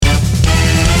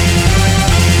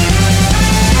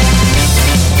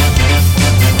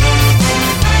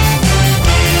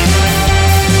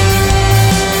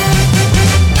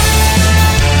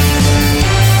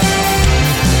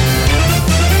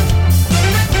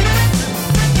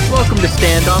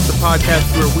Standoff, the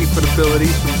podcast where we put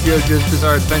abilities from JoJo's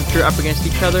Bizarre Adventure up against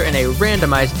each other in a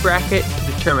randomized bracket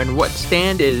to determine what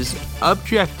stand is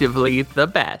objectively the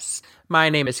best. My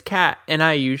name is Kat, and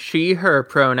I use she, her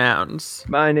pronouns.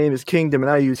 My name is Kingdom,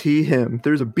 and I use he, him.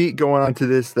 There's a beat going on to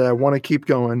this that I want to keep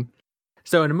going.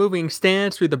 So in a moving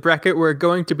stance through the bracket, we're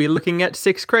going to be looking at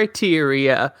 6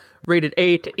 criteria, rated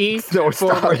A to E. No,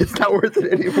 stop. It's not worth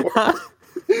it anymore.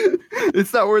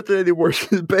 It's not worth it anymore.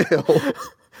 She's bail.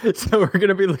 So we're going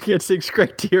to be looking at 6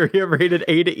 criteria rated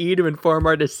A to E to inform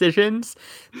our decisions.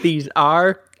 These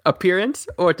are appearance,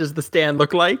 what does the stand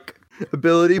look like?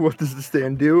 Ability, what does the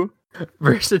stand do?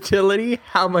 Versatility,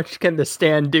 how much can the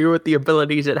stand do with the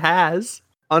abilities it has?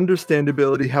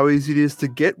 Understandability, how easy it is to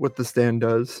get what the stand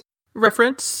does.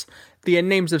 Reference, the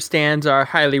names of stands are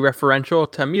highly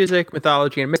referential to music,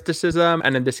 mythology, and mysticism,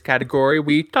 and in this category,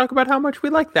 we talk about how much we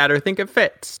like that or think it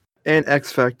fits. And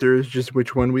X factor is just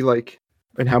which one we like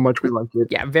and how much we like it.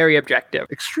 Yeah, very objective.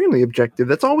 Extremely objective.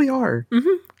 That's all we are.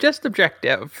 Just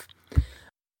objective.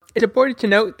 It's important to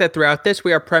note that throughout this,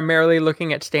 we are primarily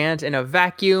looking at stands in a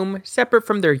vacuum, separate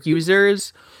from their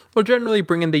users. We'll generally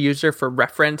bring in the user for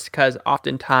reference, because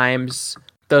oftentimes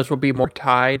those will be more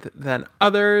tied than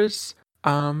others.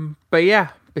 But yeah,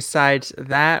 besides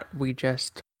that, I'm going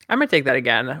to take that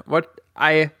again. What's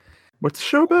the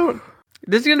show about?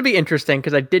 This is going to be interesting,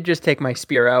 because I did just take my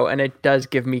Spearow, and it does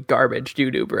give me garbage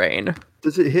doo-doo brain.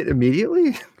 Does it hit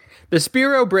immediately? The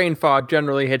Spearow brain fog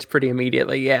generally hits pretty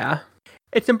immediately, yeah.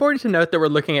 It's important to note that we're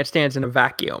looking at stands in a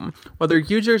vacuum. Whether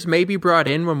users may be brought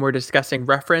in when we're discussing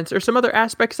reference or some other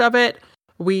aspects of it,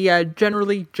 we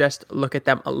generally just look at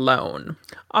them alone.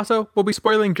 Also, we'll be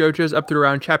spoiling JoJo's up through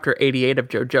around chapter 88 of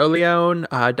JoJo Leon.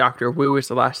 Dr. Wu is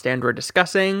the last stand we're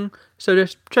discussing, so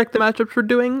just check the matchups we're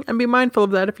doing and be mindful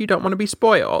of that if you don't want to be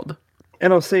spoiled.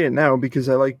 And I'll say it now because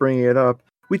I like bringing it up.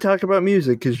 We talk about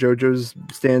music because JoJo's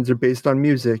stands are based on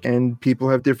music, and people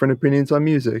have different opinions on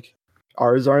music.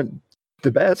 Ours aren't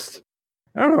the best.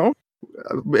 I don't know.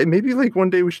 Maybe one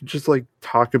day we should just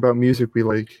talk about music we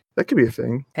like. That could be a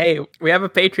thing. Hey, we have a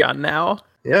Patreon now.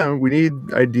 Yeah, we need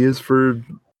ideas for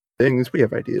things. We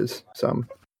have ideas. Some.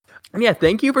 Yeah,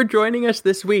 thank you for joining us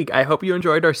this week. I hope you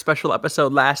enjoyed our special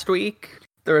episode last week.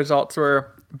 The results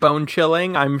were bone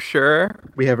chilling, I'm sure.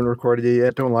 We haven't recorded it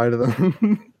yet. Don't lie to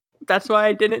them. That's why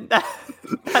I didn't.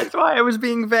 That's why I was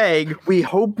being vague. We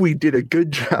hope we did a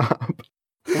good job.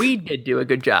 We did do a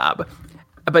good job.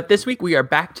 But this week we are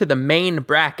back to the main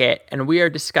bracket, and we are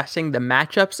discussing the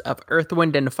matchups of Earth,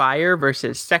 Wind, and Fire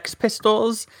versus Sex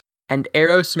Pistols and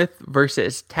Aerosmith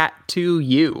versus Tattoo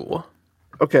You.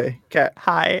 Okay, Kat.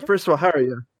 Hi. First of all, how are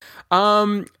you?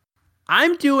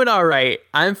 I'm doing all right.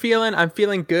 I'm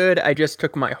feeling good. I just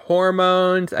took my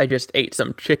hormones. I just ate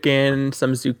some chicken,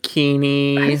 some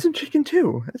zucchini. I had some chicken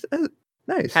too. That's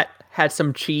nice. Had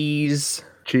some cheese.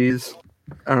 Cheese.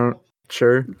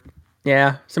 Sure.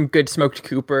 Yeah, some good smoked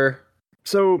Cooper.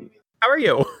 So, how are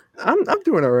you? I'm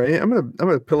doing all right. I'm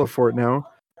gonna pillow fort now,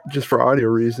 just for audio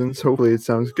reasons. Hopefully, it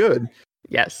sounds good.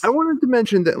 Yes. I wanted to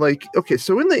mention that,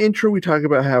 so in the intro, we talk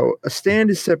about how a stand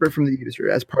is separate from the user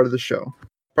as part of the show,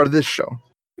 part of this show.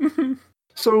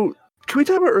 So, can we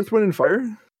talk about Earth, Wind, and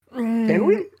Fire? Can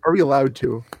we? Are we allowed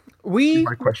to? Is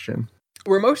my question.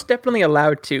 We're most definitely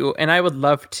allowed to, and I would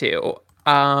love to.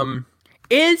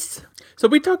 So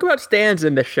we talk about stands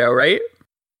in this show, right?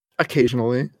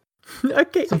 Occasionally.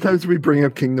 Okay. Sometimes we bring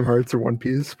up Kingdom Hearts or One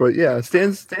Piece, but yeah,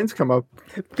 stands come up.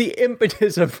 The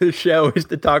impetus of the show is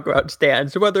to talk about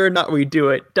stands. Whether or not we do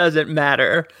it doesn't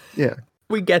matter. Yeah.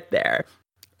 We get there.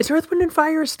 Is Earth, Wind, and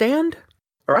Fire a stand?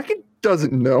 Araki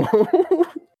doesn't know.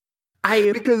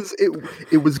 Because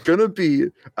it was gonna be.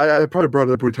 I probably brought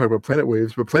it up when we talked about Planet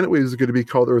Waves, but Planet Waves is gonna be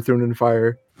called Earth, Wind, and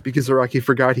Fire because Araki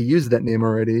forgot he used that name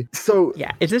already. So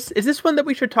yeah, is this one that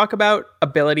we should talk about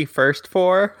ability first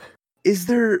for? Is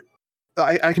there?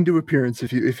 I can do appearance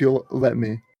if you'll let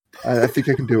me. I think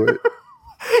I can do it.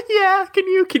 Yeah, can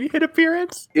you hit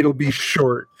appearance? It'll be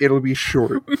short.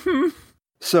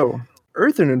 So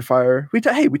Earth, Wind, and Fire. We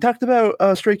talked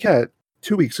about Stray Cat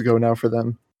 2 weeks ago now for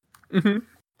them.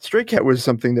 Stray Cat was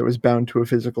something that was bound to a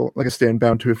physical, like a stand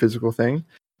bound to a physical thing.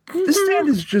 This stand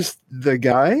is just the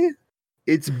guy.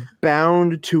 It's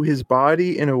bound to his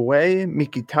body in a way.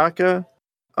 Mikitaka.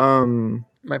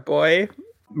 My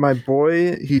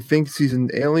boy, he thinks he's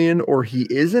an alien, or he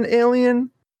is an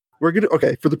alien. For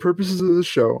the purposes of the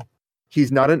show,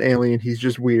 he's not an alien, he's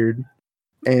just weird.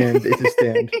 And it's a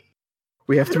stand.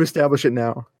 We have to establish it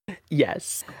now.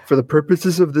 Yes. For the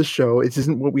purposes of this show, it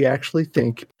isn't what we actually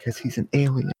think, because he's an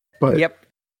alien. But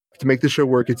to make the show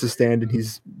work, it's a stand, and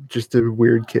he's just a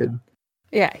weird kid.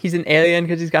 Yeah, he's an alien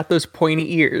because he's got those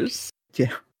pointy ears.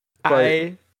 Yeah.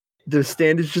 But the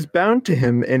stand is just bound to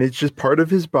him, and it's just part of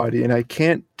his body, and I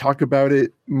can't talk about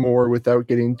it more without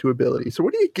getting into ability. So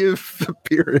what do you give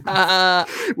appearance? How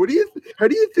do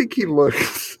you think he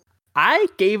looks? I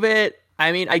gave it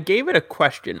a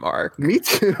question mark. Me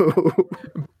too.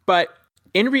 But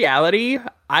in reality,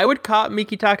 I would cop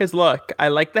Mikitaka's look. I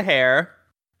like the hair.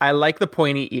 I like the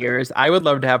pointy ears. I would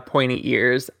love to have pointy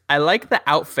ears. I like the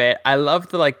outfit. I love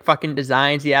the like fucking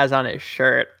designs he has on his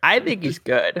shirt. I think he's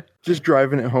good. Just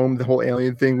driving it home, the whole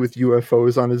alien thing with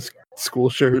UFOs on his school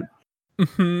shirt.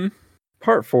 Mm-hmm.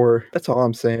 Part 4. That's all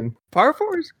I'm saying. Part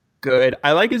 4 is good.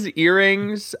 I like his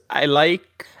earrings. I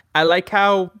like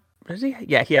how... Does he?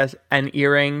 Yeah, he has an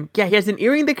earring. Yeah, he has an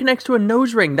earring that connects to a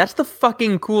nose ring. That's the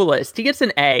fucking coolest. He gets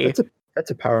an A.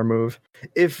 That's a power move.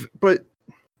 But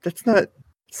that's not...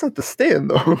 It's not the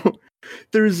stand, though.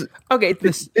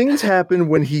 Things happen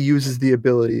when he uses the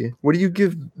ability. What do you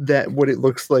give that what it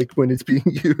looks like when it's being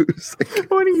used?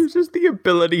 When he uses the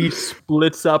ability, he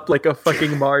splits up like a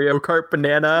fucking Mario Kart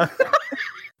banana.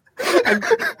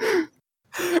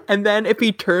 And then if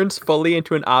he turns fully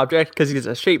into an object, because he's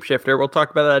a shapeshifter, we'll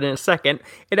talk about that in a second,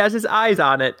 it has his eyes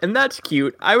on it, and that's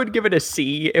cute. I would give it a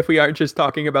C if we aren't just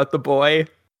talking about the boy.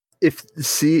 If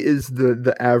C is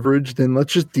the average, then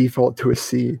let's just default to a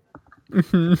C.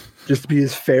 Mm-hmm. Just to be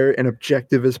as fair and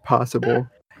objective as possible.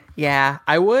 Yeah,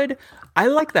 I would. I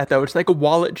like that, though. It's like a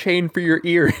wallet chain for your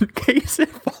ear in case it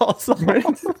falls off. All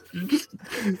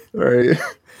right.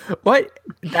 What?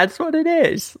 That's what it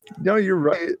is. No, you're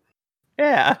right.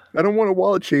 Yeah. I don't want a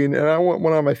wallet chain, and I don't want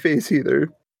one on my face either.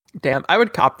 Damn, I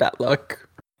would cop that look.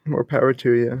 More power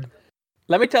to you.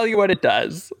 Let me tell you what it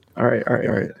does. All right.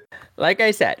 Like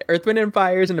I said, Earth, Wind &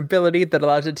 Fire is an ability that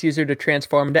allows its user to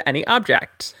transform into any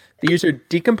object. The user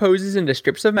decomposes into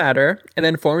strips of matter and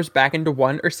then forms back into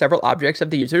one or several objects of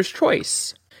the user's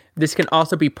choice. This can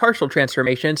also be partial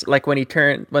transformations, like when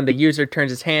the user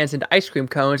turns his hands into ice cream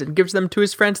cones and gives them to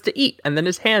his friends to eat, and then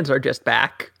his hands are just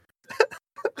back.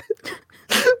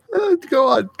 Go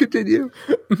on, continue.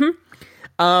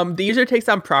 Mm-hmm. The user takes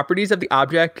on properties of the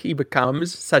object he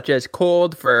becomes, such as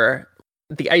cold for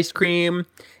the ice cream,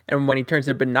 and when he turns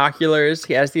into binoculars,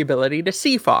 he has the ability to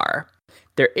see far.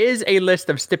 There is a list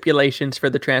of stipulations for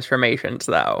the transformations,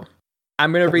 though.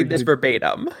 I'm going to read this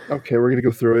verbatim. Okay, we're going to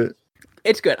go through it.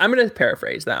 It's good. I'm going to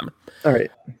paraphrase them. All right.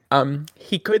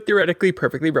 He could theoretically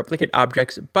perfectly replicate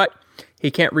objects, but he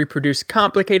can't reproduce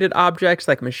complicated objects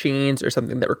like machines or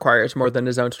something that requires more than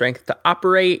his own strength to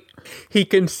operate. He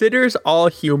considers all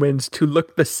humans to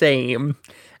look the same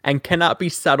and cannot be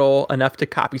subtle enough to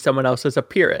copy someone else's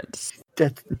appearance.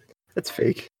 That's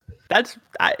fake.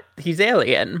 He's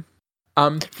alien.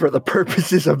 For the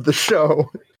purposes of the show,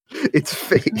 it's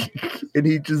fake, and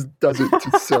he just does it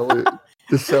to sell it.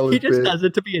 He just does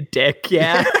it to be a dick,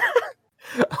 yeah.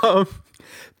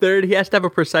 Third, he has to have a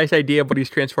precise idea of what he's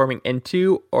transforming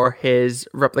into, or his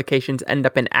replications end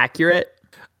up inaccurate.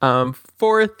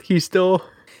 Fourth, he's still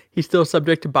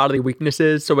subject to bodily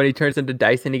weaknesses, so when he turns into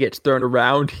dice and he gets thrown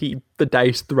around, the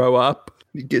dice throw up.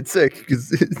 He gets sick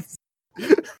because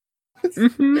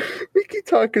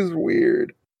Mikitaka's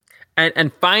weird.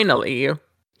 And finally,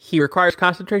 he requires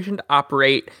concentration to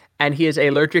operate, and he is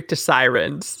allergic to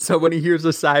sirens. So when he hears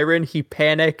a siren, he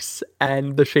panics,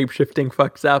 and the shapeshifting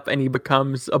fucks up, and he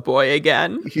becomes a boy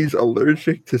again. He's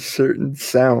allergic to certain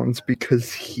sounds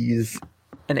because he's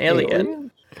an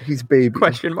alien. He's baby.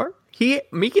 Question mark?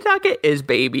 Mikitaka is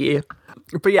baby.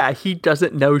 But yeah, he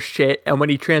doesn't know shit, and when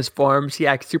he transforms, he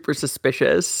acts super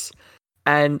suspicious.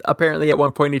 And apparently at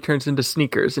one point he turns into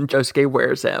sneakers and Josuke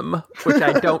wears him, which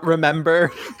I don't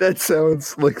remember. That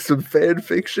sounds like some fan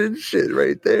fiction shit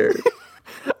right there.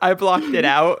 I blocked it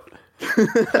out.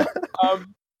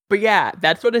 But yeah,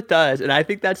 that's what it does, and I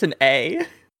think that's an A.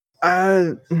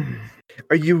 Are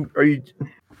you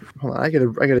hold on, I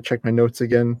gotta check my notes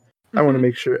again. Mm-hmm. I want to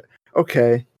make sure.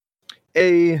 Okay.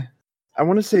 I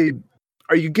want to say,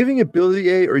 are you giving ability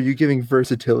A or are you giving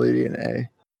versatility an A?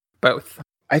 Both.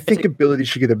 I think ability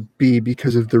should get a B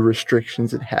because of the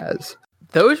restrictions it has.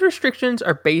 Those restrictions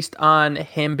are based on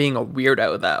him being a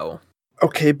weirdo, though.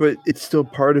 Okay, but it's still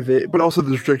part of it. But also the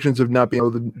restrictions of not being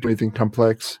able to do anything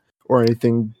complex or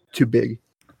anything too big.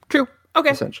 True. Okay.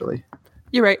 Essentially.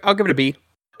 You're right. I'll give it a B.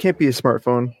 Can't be a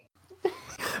smartphone.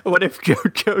 What if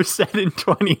JoJo said in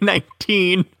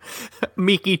 2019,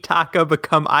 Mikitaka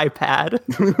become iPad?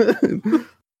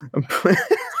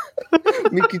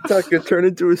 Mikitaka turn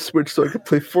into a Switch so I could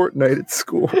play Fortnite at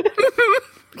school. Yeah,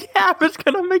 I was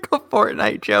gonna make a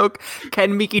Fortnite joke.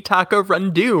 Can Mikitaka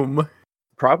run Doom?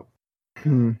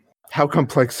 How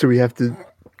complex do we have to...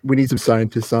 We need some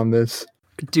scientists on this.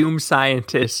 Doom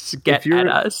scientists get at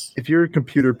us. If you're a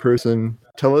computer person,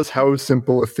 tell us how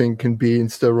simple a thing can be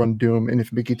and still run Doom, and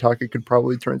if Mickey Taka could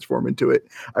probably transform into it.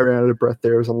 I ran out of breath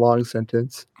there. It was a long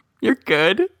sentence. You're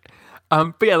good.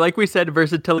 But yeah, like we said,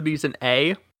 versatility is an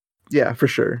A. Yeah, for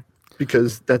sure.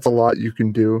 Because that's a lot you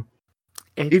can do.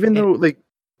 Even though, like,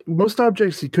 most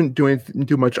objects he couldn't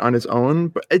do much on his own,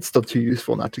 but it's still too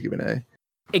useful not to give an A.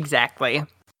 Exactly.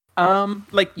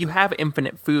 Like, you have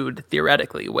infinite food,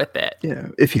 theoretically, with it. Yeah,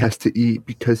 if he has to eat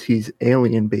because he's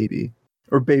alien baby.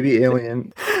 Or baby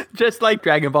alien. Just like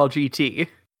Dragon Ball GT.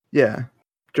 Yeah.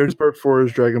 Jurassic Park 4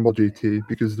 is Dragon Ball GT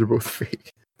because they're both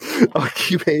fake. I'll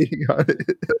keep hating on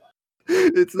it.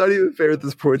 It's not even fair at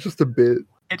this point, it's just a bit.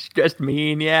 It's just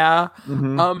mean, yeah.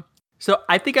 Mm-hmm. So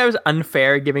I think I was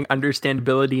unfair giving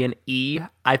understandability an E.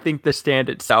 I think the stand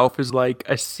itself is like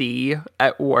a C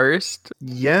at worst.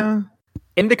 Yeah.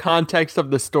 In the context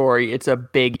of the story, it's a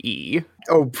big E.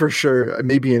 Oh, for sure.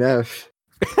 Maybe an F.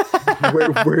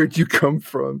 Where'd you come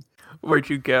from? Where'd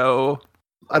you go?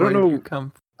 I don't know.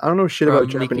 I don't know shit about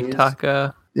Japanese.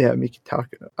 Mikitaka. Yeah,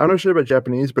 Mikitaka. I don't know shit about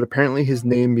Japanese, but apparently his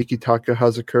name Mikitaka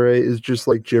Hazakure is just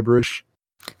like gibberish.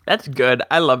 That's good.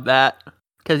 I love that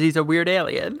because he's a weird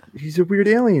alien. He's a weird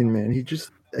alien, man. He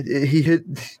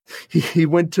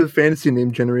went to fantasy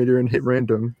name generator and hit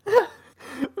random.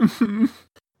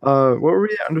 What were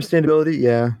we at? Understandability?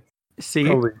 Yeah. C.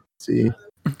 Probably C.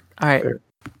 All right. Fair.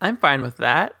 I'm fine with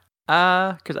that.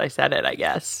 Because I said it, I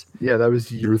guess. Yeah, that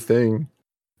was your thing.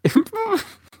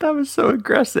 That was so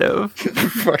aggressive.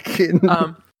 Fucking.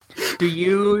 Do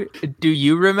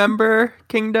you remember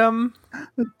Kingdom?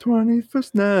 The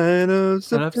 21st night of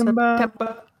September.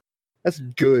 That's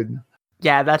good.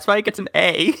 Yeah, that's why it gets an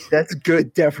A. That's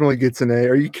good. Definitely gets an A.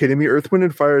 Are you kidding me? Earth, Wind,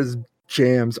 and Fire's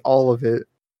jams, all of it.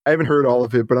 I haven't heard all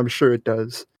of it, but I'm sure it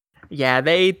does. Yeah,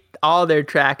 all their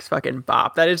tracks fucking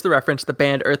bop. That is the reference to the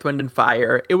band Earth, Wind, and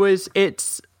Fire.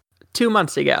 It's 2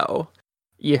 months ago.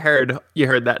 You heard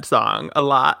that song a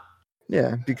lot.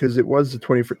 Yeah, because it was the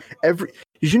 21st.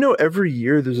 Did you know every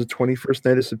year there's a 21st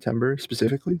night of September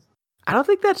specifically? I don't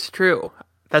think that's true.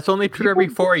 That's only true every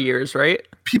 4 years, right?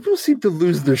 People seem to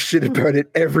lose their shit about it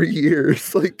every year.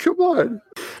 It's like, come on.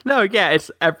 No, yeah,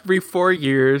 it's every 4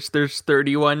 years. There's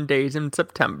 31 days in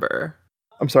September.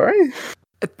 I'm sorry?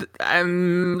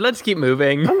 Let's keep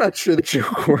moving. I'm not sure the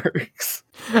joke works.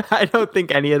 I don't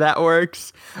think any of that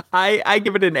works. I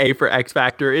give it an A for X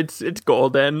Factor. It's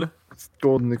golden. It's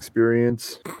golden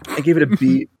experience. I gave it a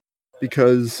B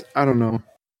because I don't know.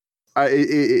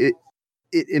 It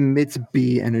emits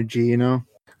B energy, you know?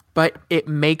 But it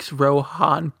makes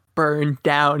Rohan burn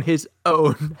down his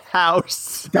own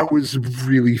house. That was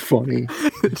really funny.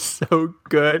 It's so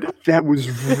good. That was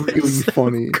really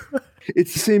funny. Good.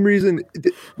 It's the same reason.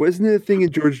 Wasn't it a thing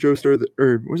in George Joestar?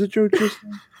 Or was it George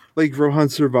Joestar? Like Rohan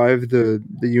survived the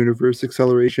universe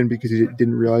acceleration because he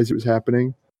didn't realize it was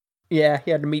happening. Yeah,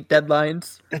 he had to meet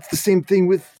deadlines. That's the same thing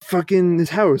with fucking his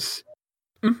house.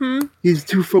 Mm-hmm. He's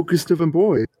too focused of a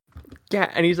boy. Yeah,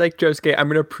 and he's like, Josuke, I'm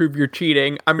going to prove you're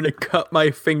cheating. I'm going to cut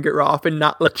my finger off and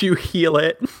not let you heal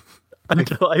it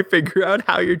until I figure out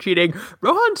how you're cheating.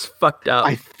 Rohan's fucked up.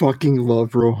 I fucking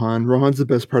love Rohan. Rohan's the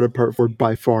best part of part 4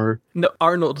 by far. No,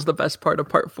 Arnold's the best part of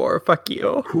part 4. Fuck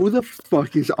you. Who the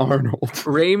fuck is Arnold?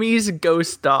 Raimi's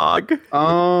ghost dog.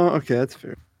 Oh, okay, that's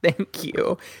fair. Thank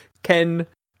you.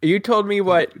 You told me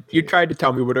you tried to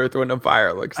tell me what Earth, Wind, and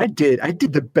Fire looks like. I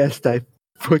did the best I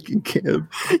fucking can.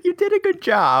 You did a good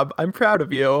job. I'm proud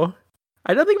of you.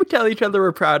 I don't think we tell each other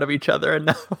we're proud of each other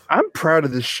enough. I'm proud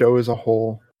of this show as a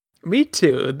whole. Me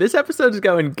too. This episode's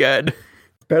going good.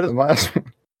 Better than last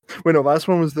one. Wait, no, last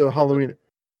one was the Halloween.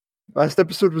 Last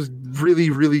episode was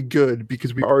really, really good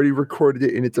because we already recorded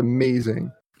it and it's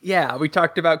amazing. Yeah, we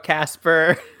talked about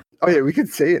Casper. Oh yeah, we can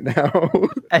say it now.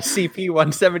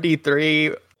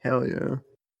 SCP-173. Hell yeah.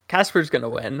 Casper's gonna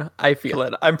win. I feel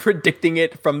it. I'm predicting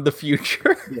it from the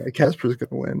future. Yeah, Casper's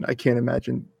gonna win. I can't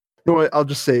imagine. You know what? I'll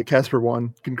just say it. Casper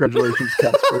won. Congratulations,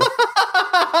 Casper.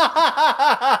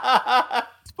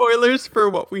 Spoilers for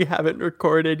what we haven't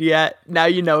recorded yet. Now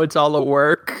you know it's all a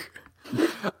work.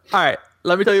 All right,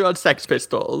 let me tell you about Sex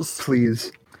Pistols.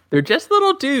 Please. They're just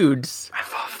little dudes. I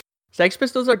love. Sex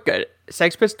Pistols are good.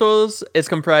 Sex Pistols is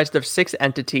comprised of 6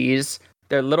 entities.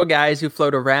 They're little guys who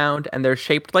float around, and they're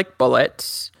shaped like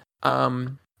bullets.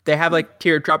 They have like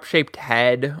teardrop-shaped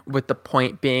head with the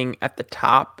point being at the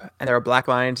top, and there are black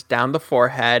lines down the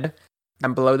forehead.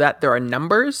 And below that, there are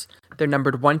numbers. They're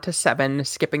numbered 1 to 7,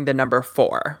 skipping the number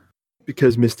 4.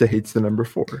 Because Mista hates the number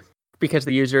 4. Because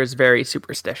the user is very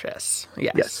superstitious.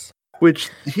 Yes. Which,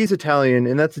 he's Italian,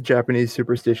 and that's a Japanese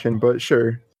superstition, but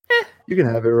sure. You can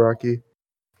have it, Rocky.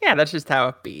 Yeah, that's just how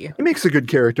it be. He makes a good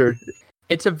character.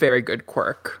 It's a very good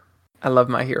quirk. I love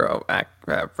my hero.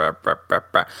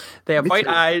 They have Me white too.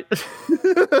 eyes.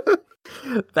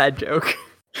 Bad joke.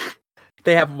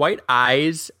 They have white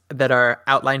eyes that are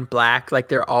outlined black, like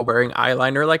they're all wearing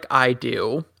eyeliner, like I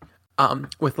do,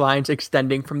 with lines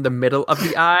extending from the middle of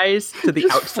the eyes to the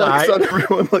Just outside. flex on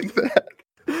everyone like that.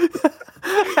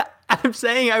 I'm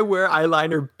saying I wear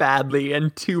eyeliner badly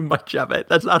and too much of it.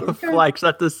 That's not a flex.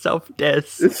 That's a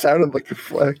self-diss. It sounded like a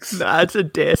flex. That's a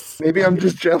diss. Maybe I'm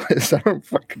just jealous. I don't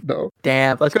fucking know.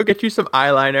 Damn, let's go get you some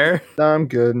eyeliner. Nah, I'm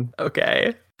good.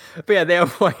 Okay. But yeah, they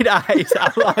have white eyes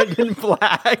outlined in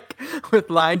black with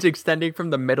lines extending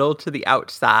from the middle to the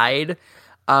outside,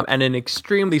 and an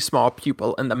extremely small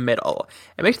pupil in the middle.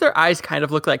 It makes their eyes kind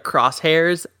of look like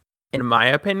crosshairs, in my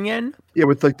opinion. Yeah,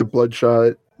 with like the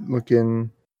bloodshot looking.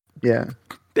 Yeah.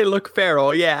 They look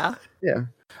feral, yeah. Yeah.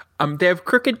 They have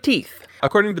crooked teeth,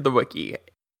 according to the wiki.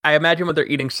 I imagine when they're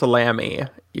eating salami,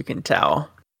 you can tell.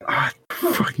 Ah,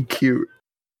 fucking cute.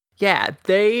 Yeah,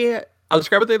 I'll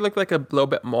describe what they look like a little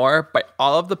bit more, but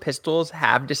all of the pistols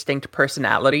have distinct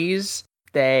personalities.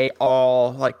 They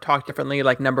all like talk differently.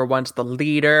 Like number one's the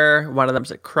leader, one of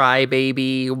them's a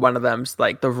crybaby, one of them's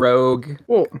like the rogue.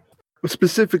 Well,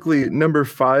 specifically, number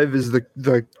 5 is the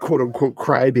quote unquote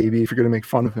crybaby if you're gonna make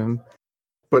fun of him.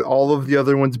 But all of the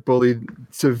other ones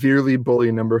severely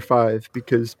bully number 5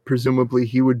 because presumably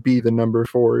he would be the number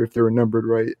 4 if they were numbered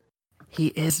right. He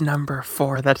is number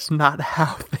 4. That's not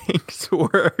how things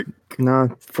work. Nah,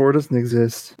 4 doesn't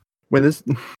exist. When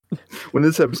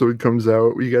this episode comes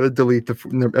out, we gotta delete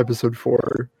the episode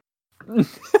 4.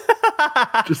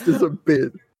 Just as a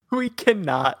bit. We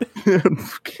cannot.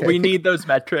 Okay. We need those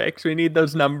metrics. We need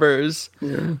those numbers.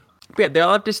 Yeah. But yeah, they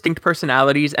all have distinct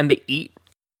personalities and they eat.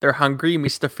 They're hungry.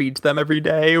 Mista feeds them every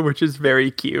day, which is very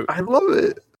cute. I love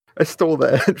it. I stole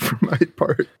that from my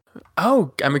part.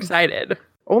 Oh, I'm excited.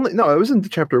 No, it was in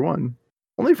chapter 1.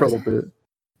 Only for a little bit.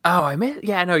 Oh, I missed.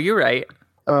 Yeah, no, you're right.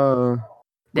 What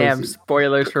Damn, is it?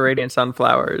 spoilers for Radiant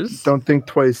Sunflowers. Don't think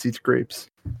twice, eats grapes.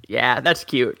 Yeah, that's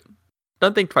cute.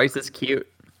 Don't think twice is cute.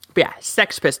 But yeah,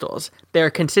 Sex Pistols.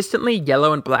 They're consistently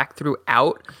yellow and black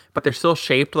throughout, but they're still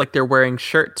shaped like they're wearing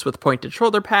shirts with pointed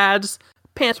shoulder pads,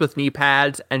 pants with knee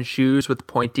pads, and shoes with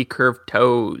pointy curved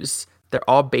toes. They're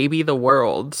all baby the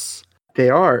worlds. They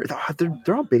are.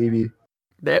 They're all baby.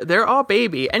 They're all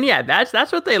baby. And yeah,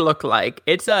 that's what they look like.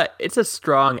 It's a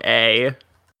strong A.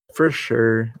 For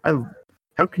sure.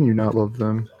 How can you not love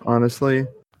them? Honestly,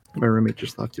 my roommate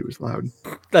just left. It was loud.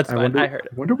 That's fine. I heard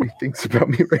I wonder what he thinks about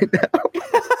me right now.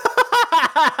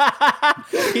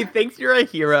 it. He thinks you're a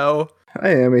hero. I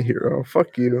am a hero.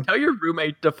 Fuck you. Tell your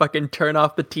roommate to fucking turn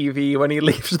off the TV when he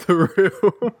leaves the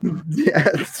room. Yeah,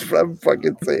 that's what I'm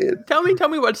fucking saying. Tell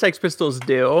me what Sex Pistols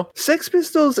do. Sex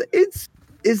Pistols, is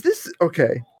this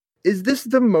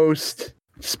the most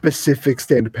specific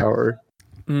stand power?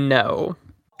 No.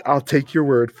 I'll take your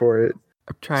word for it.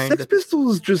 I'm trying Sex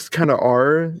Pistols just kind of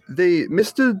are. The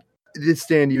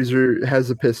stand user has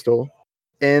a pistol,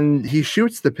 and he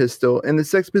shoots the pistol, and the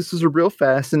Sex Pistols are real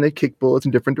fast, and they kick bullets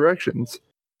in different directions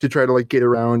to try to like get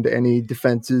around any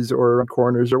defenses or around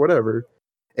corners or whatever,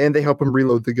 and they help him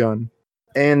reload the gun,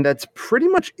 and that's pretty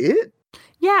much it.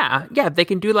 Yeah, they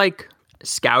can do like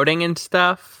scouting and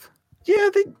stuff. Yeah,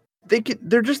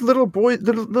 they're just little boys,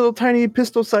 little tiny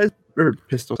bullet-sized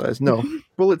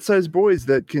boys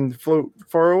that can float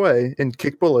far away and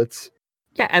kick bullets.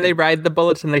 Yeah, and they ride the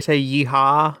bullets and they say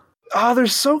yeehaw. Oh, they're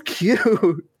so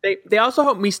cute. They also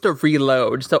help Mista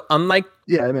reload. So unlike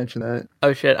Yeah, I mentioned that.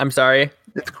 oh shit, I'm sorry.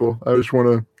 It's cool. I just want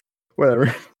to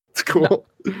whatever. It's cool.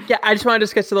 No. Yeah, I just want to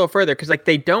discuss a little further because like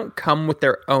they don't come with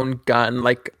their own gun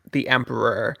like the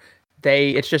Emperor.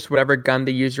 It's just whatever gun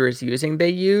the user is using they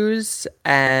use,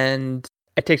 and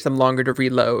it takes them longer to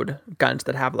reload guns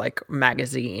that have like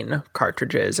magazine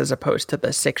cartridges as opposed to the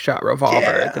 6-shot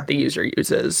revolver that the user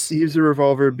uses. He uses a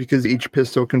revolver because each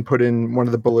pistol can put in one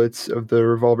of the bullets of the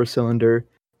revolver cylinder,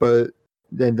 but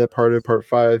then part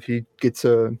 5 he gets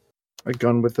a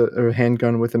gun with a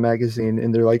handgun with a magazine,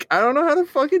 and they're like, I don't know how to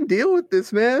fucking deal with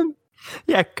this, man.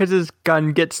 Yeah, because his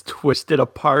gun gets twisted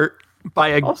apart by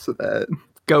a Also that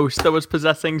ghost that was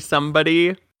possessing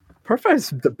somebody. part 5's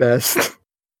the best.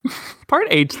 Part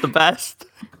 8's the best.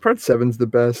 Part 7's the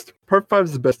best. Part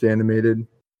 5's the best animated.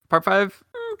 Part 5?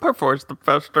 Part 4's the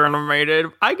best animated.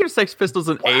 I give Sex Pistols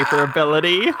an A for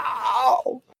ability.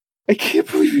 Ow! I can't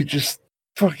believe you just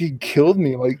fucking killed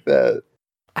me like that.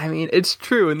 I mean, it's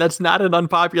true, and that's not an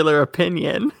unpopular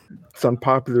opinion. It's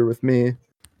unpopular with me.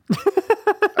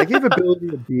 I gave ability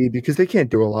a B because they can't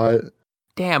do a lot.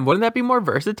 Damn, wouldn't that be more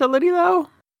versatility, though?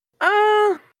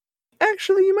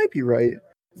 Actually, you might be right.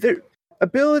 Their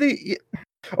ability.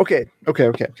 Okay.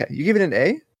 You give it an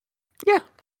A? Yeah.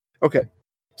 Okay.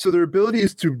 So their ability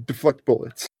is to deflect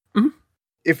bullets. Mhm.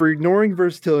 If we're ignoring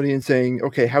versatility and saying,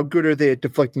 okay, how good are they at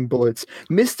deflecting bullets?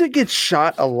 Mista gets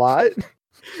shot a lot,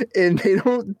 and they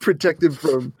don't protect him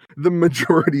from the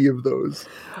majority of those.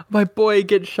 My boy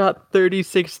gets shot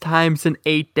 36 times in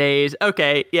 8 days.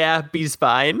 Okay, yeah, B's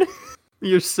fine.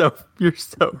 You're so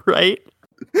right.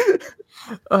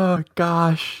 Oh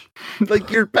gosh. Like,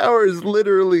 your power is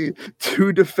literally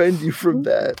to defend you from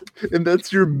that, and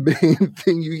that's your main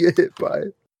thing you get hit by.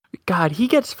 God, he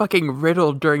gets fucking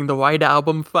riddled during the White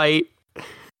Album fight.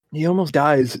 He almost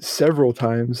dies several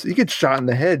times. He gets shot in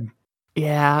the head.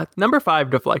 Yeah, number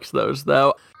 5 deflects those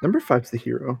though. Number 5's the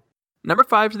hero. Number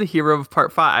 5's the hero of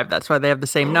part 5. That's why they have the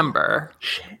same number.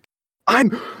 Shit.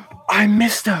 I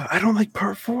missed out. I don't like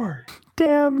part 4.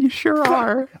 Damn, you sure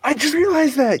are. I just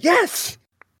realized that. Yes.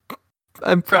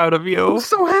 I'm proud of you. I'm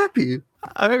so happy.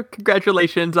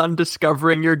 Congratulations on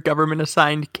discovering your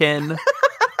government-assigned kin.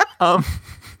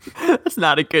 That's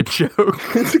not a good joke.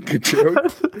 It's a good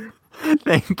joke.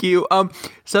 Thank you.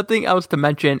 Something else to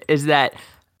mention is that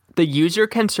the user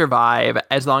can survive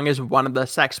as long as one of the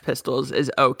Sex Pistols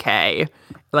is okay.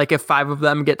 Like if 5 of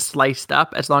them get sliced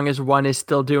up, as long as one is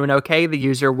still doing okay, the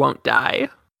user won't die.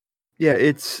 Yeah,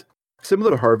 it's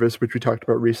similar to Harvest, which we talked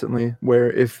about recently,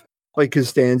 where if a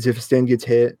stand gets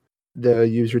hit, the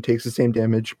user takes the same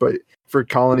damage. But for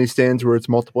colony stands where it's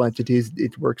multiple entities,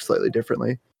 it works slightly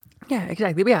differently. Yeah,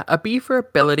 exactly. But yeah, a B for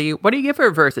ability. What do you give for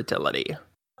versatility?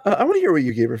 I want to hear what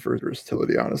you gave her for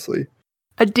versatility, honestly.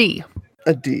 A D.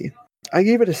 A D. I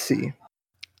gave it a C.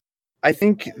 I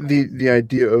think the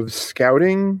idea of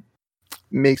scouting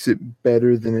makes it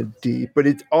better than a D, but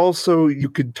it's also, you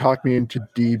could talk me into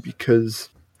D because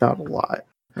not a lot,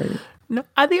 right? No,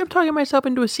 I think I'm talking myself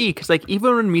into a C because, like,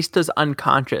 even when Mista's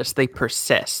unconscious, they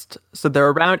persist. So they're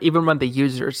around even when the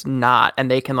user's not,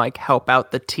 and they can, like, help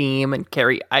out the team and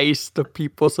carry ice to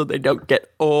people so they don't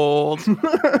get old.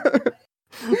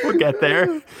 We'll get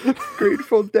there.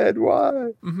 Grateful Dead,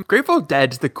 why? Grateful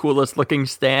Dead's the coolest looking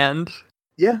stand.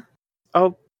 Yeah.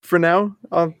 For now,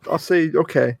 I'll say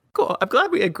okay. Cool. I'm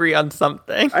glad we agree on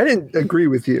something. I didn't agree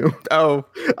with you. Oh.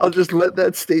 I'll just let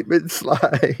that statement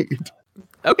slide.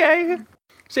 Okay.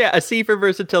 So yeah, a C for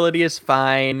versatility is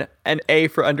fine. An A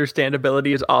for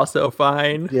understandability is also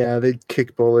fine. Yeah, they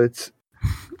kick bullets.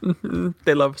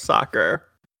 They love soccer.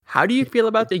 How do you feel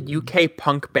about the UK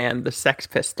punk band, the Sex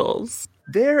Pistols?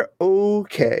 They're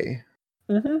okay.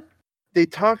 Mm-hmm. They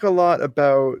talk a lot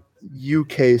about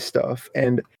UK stuff,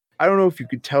 and I don't know if you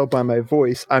could tell by my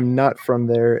voice, I'm not from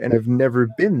there, and I've never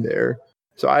been there.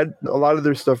 So a lot of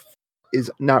their stuff is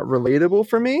not relatable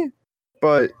for me,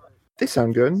 but they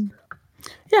sound good.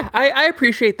 Yeah, I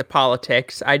appreciate the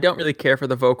politics. I don't really care for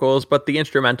the vocals, but the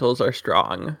instrumentals are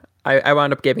strong. I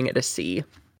wound up giving it a C.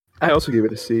 I also gave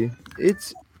it a C.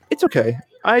 It's okay.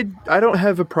 I don't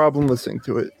have a problem listening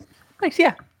to it. Nice,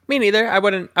 yeah. Me neither. I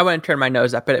wouldn't turn my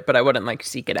nose up at it, but I wouldn't like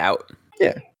seek it out.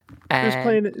 Yeah.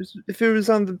 If it was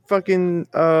on the fucking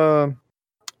the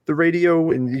radio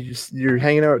and you're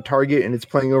hanging out at Target and it's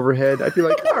playing overhead, I'd be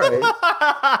like,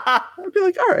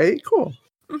 all right, cool.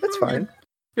 That's fine.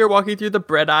 You're walking through the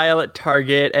bread aisle at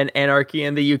Target and Anarchy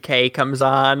in the UK comes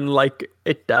on like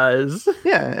it does.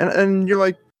 Yeah, and you're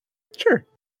like, sure.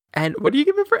 And what do you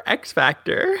give it for X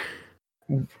Factor?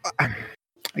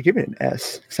 I give it an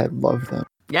S because I love them.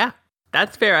 Yeah,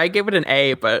 that's fair. I give it an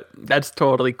A, but that's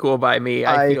totally cool by me.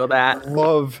 I feel that.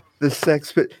 Love the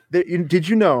Sex Pistols. Did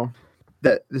you know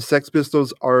that the Sex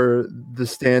Pistols are the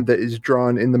stand that is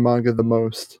drawn in the manga the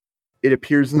most? It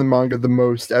appears in the manga the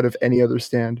most out of any other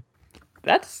stand.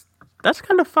 That's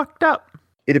kind of fucked up.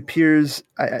 It appears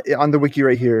on the wiki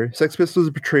right here. Sex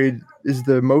Pistols is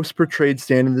the most portrayed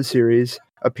stand in the series,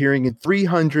 appearing in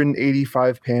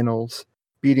 385 panels,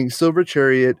 beating Silver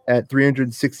Chariot at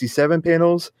 367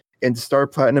 panels and Star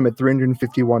Platinum at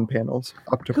 351 panels.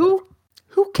 Up to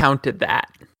who counted that?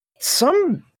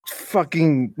 Some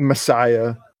fucking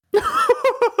messiah.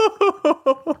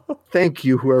 Thank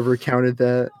you, whoever counted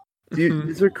that.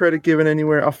 Is there credit given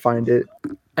anywhere? I'll find it.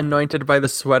 Anointed by the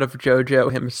sweat of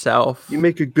JoJo himself. You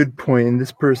make a good point, and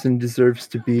this person deserves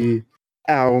to be...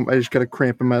 Ow, I just got a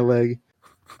cramp in my leg.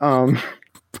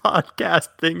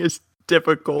 Podcasting is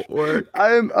difficult work.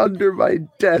 I am under my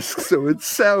desk, so it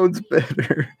sounds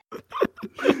better.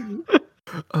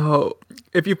 Oh,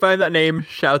 if you find that name,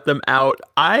 shout them out.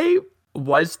 I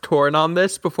was torn on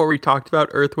this before we talked about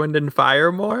Earth, Wind, and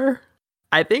Fire more.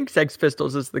 I think Sex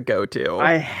Pistols is the go-to.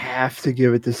 I have to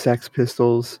give it to Sex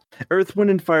Pistols. Earth, Wind,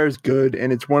 and Fire is good,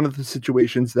 and it's one of the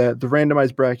situations that the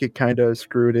randomized bracket kind of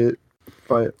screwed it.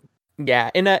 But Yeah,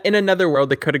 in another world,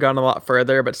 they could have gone a lot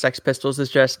further, but Sex Pistols is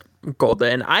just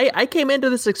golden. I came into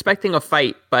this expecting a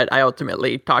fight, but I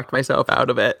ultimately talked myself out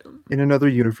of it. In another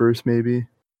universe, maybe.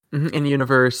 In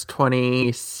Universe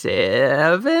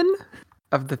 27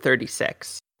 of the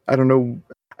 36. I don't know.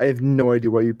 I have no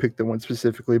idea why you picked the one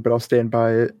specifically, but I'll stand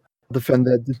by it. I'll defend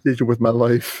that decision with my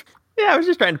life. Yeah, I was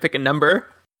just trying to pick a number.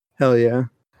 Hell yeah.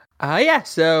 Yeah,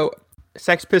 so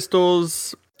Sex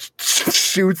Pistols...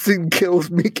 Shoots and kills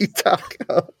Miki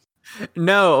Taka.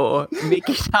 No,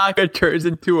 Miki Taka turns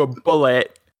into a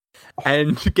bullet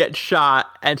and gets shot,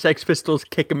 and Sex Pistols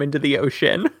kick him into the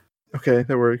ocean. Okay,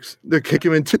 that works. They kick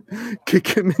him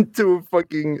into a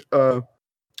fucking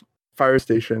fire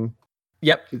station.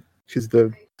 Yep. Because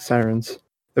the sirens.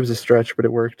 That was a stretch, but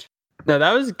it worked. No,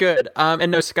 that was good.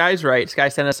 And no, Sky's right. Sky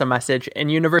sent us a message. In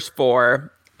Universe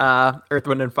 4, Earth,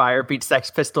 Wind, and Fire beat Sex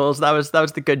Pistols. That was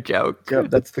the good joke. Yep,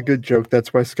 that's the good joke.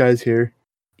 That's why Sky's here.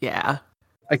 Yeah.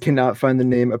 I cannot find the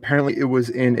name. Apparently it was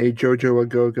in a JoJo A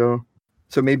Go-Go.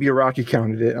 So maybe Iraqi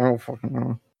counted it. I don't fucking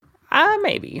know.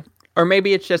 Maybe. Or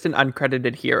maybe it's just an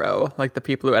uncredited hero, like the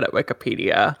people who edit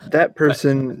Wikipedia. That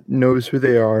person knows who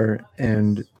they are,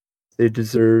 and they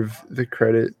deserve the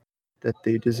credit that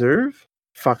they deserve.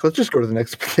 Fuck, let's just go to the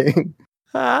next thing.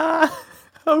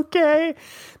 Okay.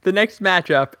 The next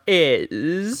matchup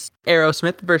is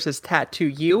Aerosmith versus Tattoo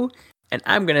You, and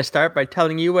I'm going to start by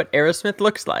telling you what Aerosmith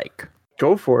looks like.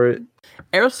 Go for it.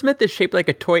 Aerosmith is shaped like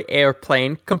a toy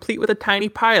airplane, complete with a tiny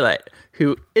pilot,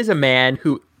 who is a man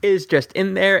who is just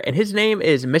in there, and his name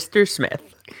is Mr. Smith.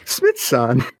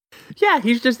 Smith-san. Yeah,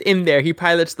 he's just in there. He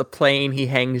pilots the plane, he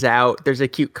hangs out. There's a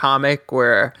cute comic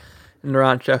where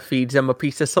Narancia feeds him a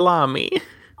piece of salami.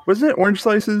 Wasn't it orange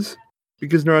slices?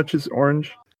 Because Narancia's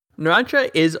orange? Narancia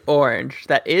is orange.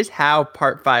 That is how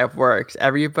Part 5 works.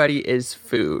 Everybody is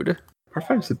food. Part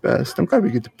 5's the best. I'm glad we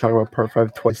get to talk about Part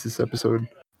 5 twice this episode.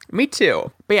 Me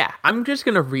too. But yeah, I'm just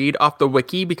going to read off the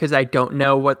wiki because I don't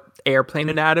know what airplane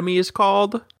anatomy is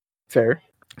called. Fair.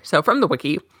 So from the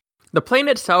wiki, the plane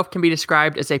itself can be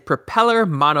described as a propeller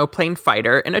monoplane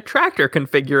fighter in a tractor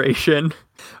configuration,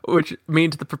 which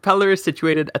means the propeller is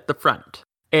situated at the front.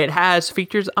 It has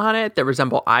features on it that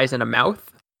resemble eyes and a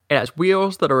mouth. It has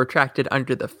wheels that are retracted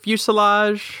under the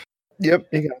fuselage. Yep,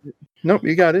 you got it. Nope,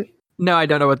 you got it. No, I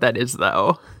don't know what that is,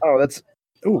 though. Oh, that's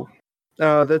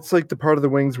like the part of the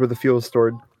wings where the fuel is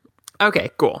stored. Okay,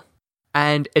 cool.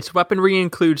 And its weaponry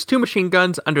includes 2 machine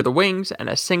guns under the wings and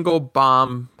a single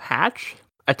bomb hatch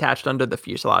attached under the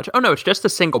fuselage. Oh no, it's just a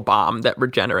single bomb that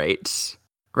regenerates,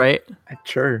 right?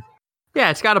 Sure. Yeah,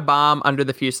 it's got a bomb under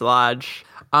the fuselage.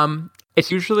 It's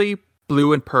usually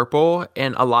blue and purple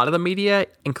in a lot of the media,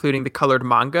 including the colored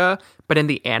manga, but in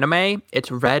the anime, it's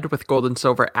red with gold and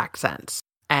silver accents.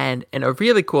 And in a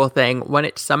really cool thing, when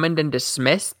it's summoned and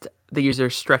dismissed, the user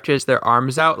stretches their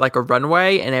arms out like a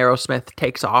runway, and Aerosmith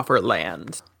takes off or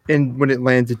lands. And when it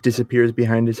lands, it disappears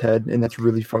behind his head, and that's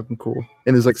really fucking cool.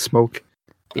 And there's like smoke.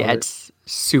 Yeah, it's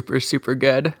super, super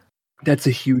good. That's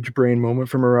a huge brain moment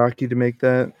for Meraki to make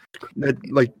that.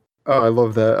 I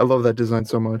love that. I love that design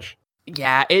so much.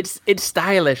 Yeah, it's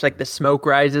stylish. Like the smoke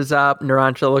rises up.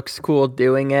 Narancia looks cool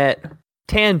doing it.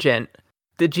 Tangent.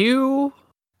 Did you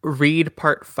read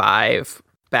Part 5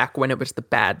 back when it was the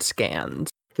bad scans?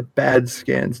 The bad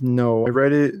scans? No. I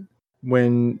read it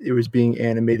when it was being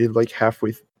animated, like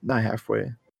not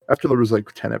halfway. After there was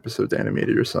like 10 episodes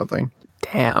animated or something.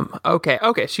 Damn. Okay,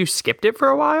 so you skipped it for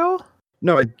a while?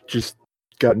 No, I just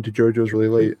got into JoJo's really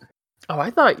late. Oh,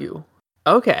 I thought you.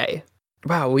 Okay.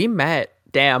 Wow, we met.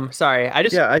 Damn, sorry.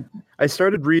 I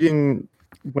started reading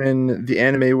when the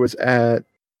anime was at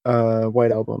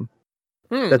White Album.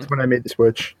 That's when I made the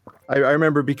switch. I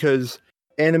remember because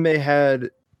anime had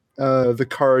the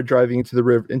car driving into the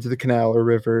river, into the canal or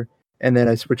river, and then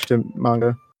I switched to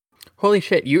manga. Holy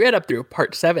shit, you read up through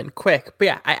Part 7 quick. But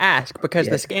yeah, I asked because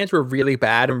the scans were really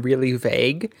bad and really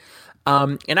vague.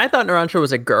 And I thought Narancia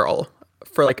was a girl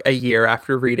for like a year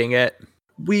after reading it.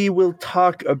 We will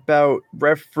talk about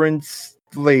reference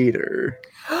later.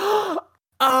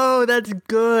 Oh, that's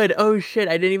good. Oh shit,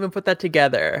 I didn't even put that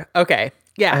together. Okay,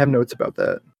 yeah. I have notes about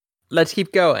that. Let's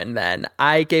keep going then.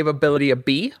 I gave ability a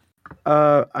B.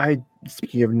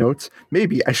 Speaking of notes,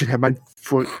 maybe I should have my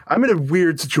foot. I'm in a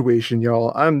weird situation,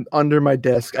 y'all. I'm under my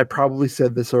desk. I probably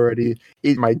said this already.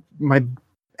 My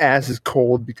ass is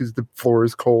cold because the floor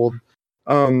is cold.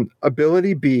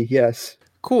 Ability B, yes.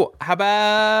 Cool. How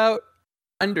about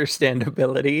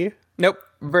understandability? Nope.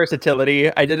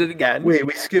 Versatility. I did it again. We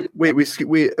skipped.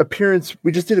 Appearance.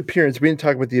 We just did appearance. We didn't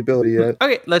talk about the ability yet.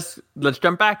 Okay, let's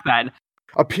jump back then.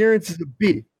 Appearance is a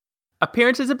B.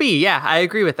 Appearance is a B. Yeah, I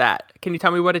agree with that. Can you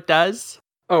tell me what it does?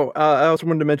 Oh, I also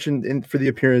wanted to mention for the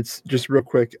appearance, just real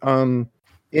quick. In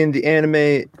the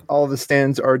anime, all the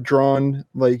stands are drawn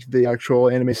like the actual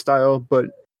anime style, but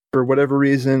for whatever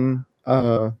reason,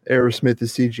 Aerosmith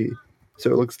is CG,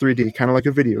 so it looks 3D, kind of like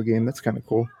a video game. That's kind of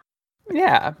cool.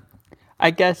 Yeah.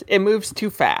 I guess it moves too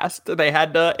fast. They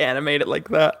had to animate it like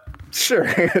that.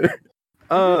 Sure.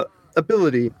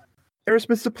 Ability.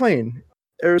 Aerosmith's a plane.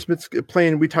 Aerosmith's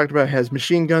plane, we talked about, has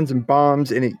machine guns and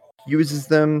bombs, and it uses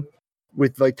them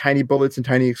with like tiny bullets and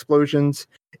tiny explosions.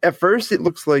 At first, it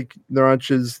looks like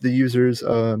Naranja's, the user's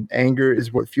anger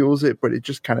is what fuels it, but it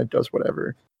just kind of does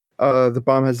whatever. The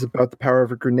bomb has about the power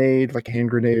of a grenade, like a hand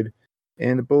grenade,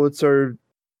 and the bullets are,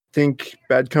 think,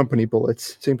 Bad Company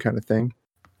bullets, same kind of thing.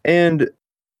 And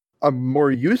a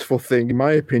more useful thing, in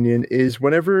my opinion, is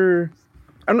whenever,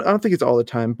 I don't think it's all the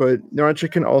time, but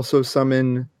Naranja can also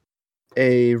summon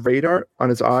a radar on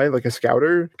his eye, like a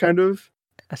scouter, kind of.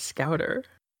 A scouter?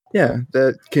 Yeah,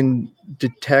 that can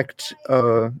detect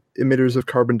emitters of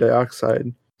carbon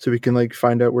dioxide, so we can like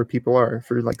find out where people are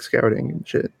for like scouting and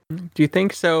shit. Do you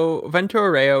think so?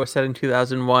 Ventura Reo was set in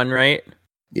 2001, right?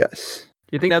 Yes.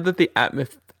 Do you think now that the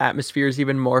atmosphere is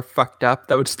even more fucked up,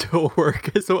 that would still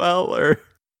work as well, or?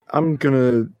 I'm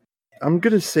gonna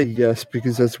say yes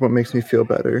because that's what makes me feel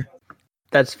better.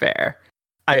 That's fair.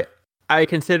 I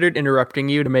considered interrupting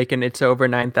you to make an "It's Over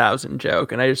 9,000"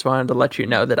 joke, and I just wanted to let you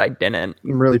know that I didn't.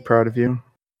 I'm really proud of you.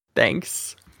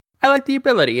 Thanks. I like the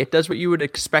ability. It does what you would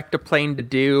expect a plane to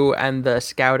do, and the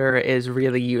scouter is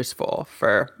really useful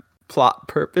for plot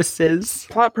purposes.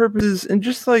 Plot purposes, and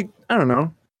just like, I don't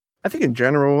know. I think in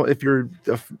general, if you're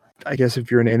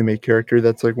an anime character,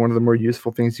 that's like one of the more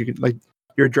useful things you can, like,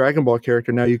 you're a Dragon Ball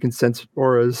character now, you can sense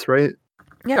auras, right?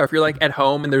 Yeah, if you're like at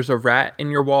home and there's a rat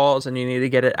in your walls and you need to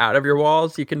get it out of your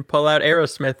walls, you can pull out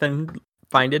Aerosmith and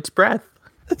find its breath.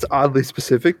 That's oddly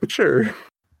specific, but sure.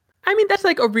 I mean, that's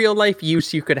like a real life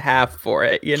use you could have for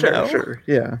it, you know? Sure,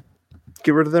 yeah.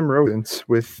 Get rid of them rodents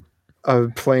with a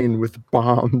plane with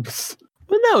bombs.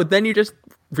 Well, no, then you just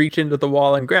reach into the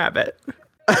wall and grab it.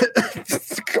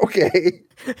 Okay.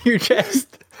 You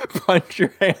just punch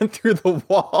your hand through the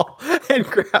wall and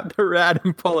grab the rat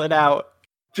and pull it out.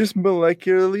 Just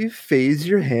molecularly phase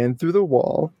your hand through the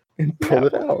wall and pull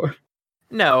it out.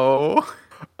 No.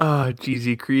 Oh,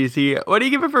 Jeezy Creasy. What do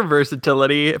you give it for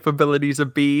versatility if ability's a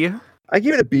B? I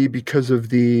give it a B because of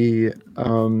the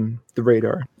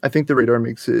radar. I think the radar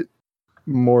makes it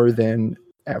more than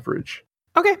average.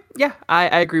 Okay, yeah,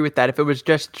 I agree with that. If it was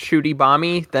just shooty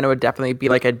bomby, then it would definitely be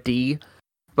like a D.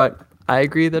 But I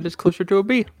agree that it's closer to a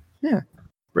B. Yeah,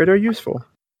 radar useful.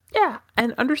 Yeah,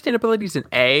 and understandability's an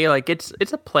A. Like, it's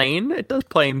a plane. It does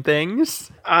plane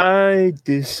things. I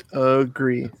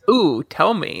disagree. Ooh,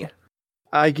 tell me.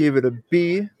 I gave it a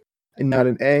B and not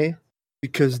an A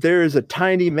because there is a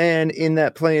tiny man in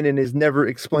that plane and is never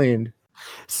explained.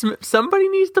 Somebody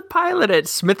needs to pilot it.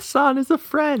 Smith-san is a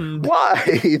friend.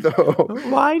 Why, though?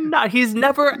 Why not? He's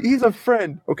a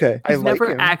friend. Okay, He's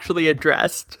never actually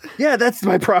addressed. Yeah, that's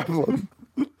my problem.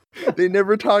 They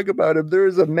never talk about him. There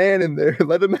is a man in there.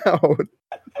 Let him out.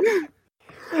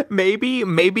 Maybe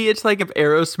it's like if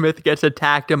Aerosmith gets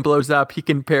attacked and blows up, he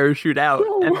can parachute out,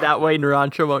 and that way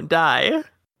Narancia won't die.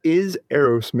 Is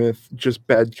Aerosmith just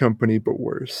Bad Company but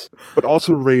worse? But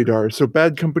also Radar, so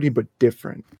Bad Company but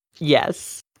different.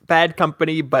 Yes. Bad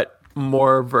Company but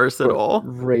more versatile.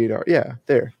 But Radar, yeah,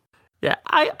 there. Yeah,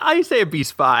 I say a B's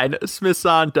fine.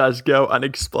 Smith-san does go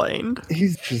unexplained.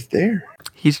 He's just there.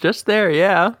 He's just there,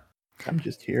 yeah. I'm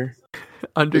just here.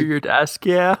 Under your desk,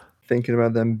 yeah. Thinking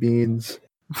about them beans.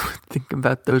 Thinking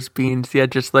about those beans, yeah,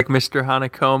 just like Mr.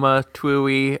 Hanakoma,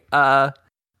 Twooey.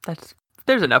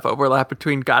 There's enough overlap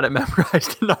between Got It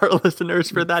Memorized and our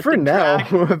listeners for that. For now.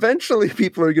 Eventually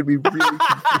people are going to be really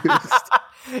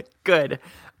confused. Good.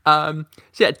 So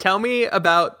yeah, tell me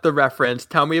about the reference.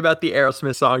 Tell me about the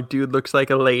Aerosmith song, Dude Looks Like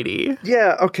a Lady.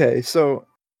 Yeah, okay, so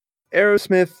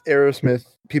Aerosmith,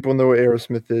 people know what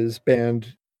Aerosmith is,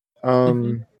 band.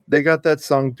 They got that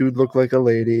song, Dude Look Like a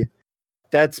Lady.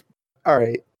 That's,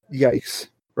 alright, yikes,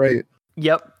 right?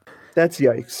 Yep. That's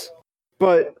yikes.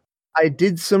 But I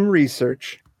did some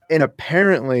research, and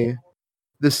apparently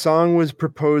the song was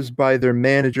proposed by their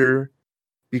manager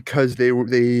because they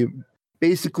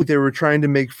were trying to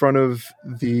make fun of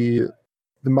the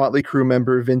Motley Crue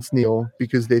member Vince Neil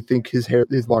because they think his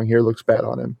long hair looks bad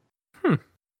on him.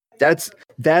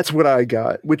 That's what I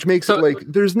got, which makes it like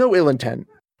there's no ill intent.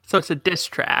 So it's a diss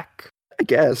track, I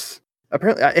guess.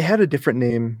 Apparently, it had a different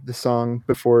name, the song,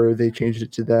 before they changed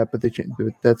it to that, but they changed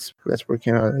it. That's what it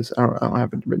came out as. I don't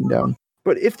have it written down.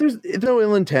 But if there's no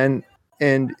ill intent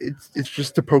and it's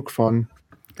just to poke fun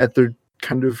at their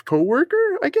kind of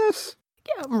coworker, I guess.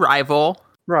 Yeah, rival.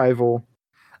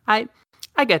 I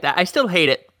get that. I still hate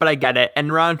it, but I get it.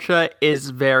 And Narancia is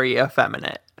very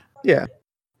effeminate. Yeah,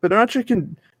 but Narancia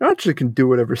can do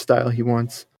whatever style he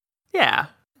wants. Yeah,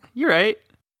 you're right.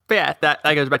 But yeah, that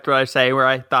goes back to what I was saying, where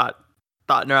I thought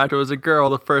Narancia was a girl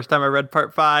the first time I read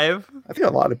part 5. I think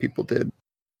a lot of people did.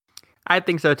 I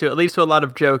think so too. At least to a lot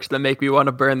of jokes that make me want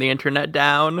to burn the internet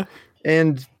down.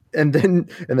 And then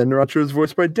Narancia was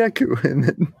voiced by Deku, and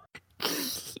then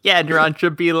yeah,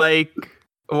 Narancia be like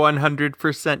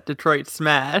 100% Detroit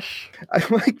Smash. I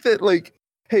like that. Like,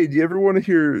 hey, do you ever want to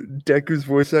hear Deku's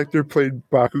voice actor played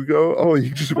Bakugo? Oh,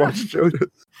 you just watch JoJo's.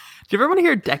 Do you ever want to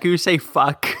hear Deku say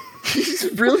fuck? He's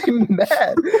really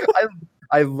mad.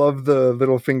 I love the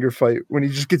little finger fight when he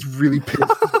just gets really pissed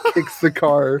and kicks the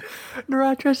car.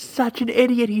 Narancia's such an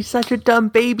idiot. He's such a dumb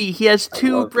baby. He has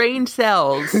 2 brain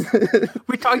cells.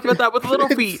 We talked about that with Little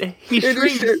Feet. He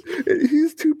shrinks. He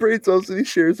has 2 brain cells and he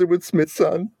shares it with Smith's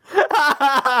son.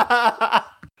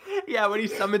 Yeah, when he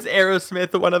summons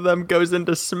Aerosmith, one of them goes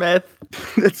into Smith.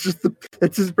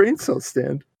 That's his brain cell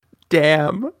stand.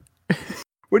 Damn.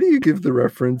 What do you give the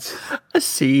reference? A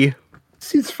C.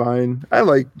 C's fine. I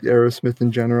like Aerosmith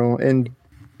in general, and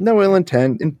no ill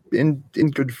intent, in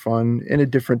good fun, in a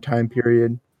different time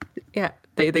period. Yeah,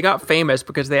 they got famous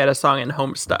because they had a song in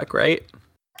Homestuck, right?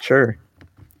 Sure.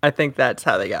 I think that's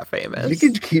how they got famous. You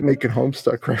can keep making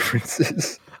Homestuck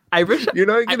references. I wish you're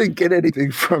not going to get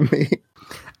anything from me.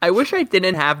 I wish I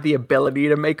didn't have the ability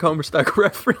to make Homestuck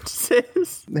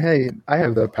references. Hey, I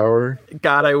have that power.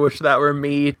 God, I wish that were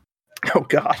me. Oh,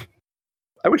 God.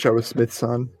 I wish I was Smith's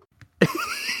son.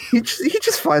 he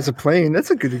just flies a plane.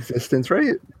 That's a good existence,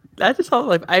 right? That's just all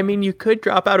life. I mean, you could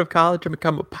drop out of college and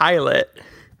become a pilot.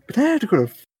 But then I had to go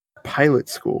to pilot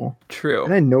school. True.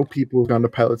 And I know people who've gone to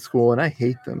pilot school, and I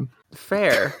hate them.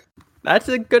 Fair. That's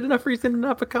a good enough reason to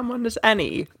not become one as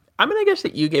any. I'm going to guess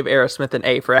that you gave Aerosmith an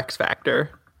A for X Factor.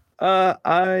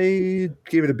 I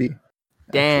gave it a B.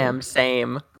 Damn, actually.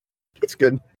 Same. It's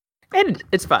good. And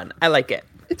it's fun. I like it.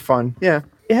 It's fun, yeah.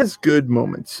 It has good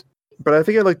moments. But I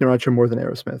think I like Narancia more than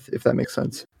Aerosmith, if that makes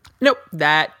sense. Nope,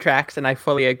 that tracks, and I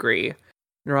fully agree.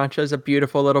 Narancia is a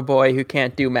beautiful little boy who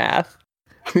can't do math.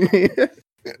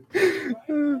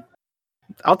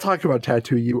 I'll talk about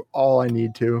Tattoo You all I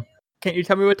need to. Can't you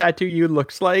tell me what Tattoo You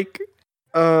looks like?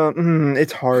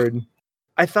 It's hard.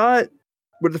 I thought,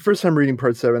 the first time reading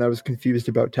Part 7, I was confused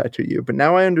about Tattoo You, but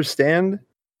now I understand,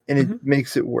 and it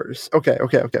makes it worse. Okay.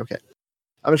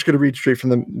 I'm just going to read straight from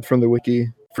the wiki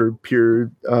for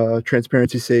pure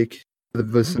transparency's sake for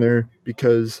the listener,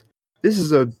 because this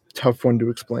is a tough one to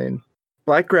explain.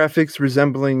 Black graphics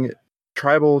resembling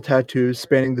tribal tattoos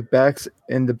spanning the backs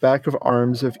and the back of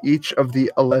arms of each of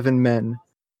the 11 men.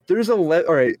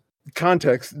 All right,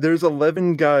 context. There's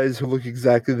 11 guys who look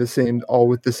exactly the same, all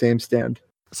with the same stand.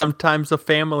 Sometimes a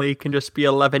family can just be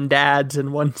 11 dads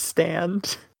in one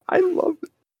stand. I love it.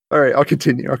 All right, I'll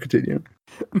continue.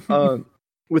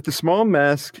 With the small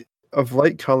mask of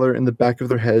light color in the back of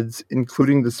their heads,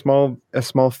 including a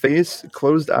small face,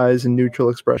 closed eyes, and neutral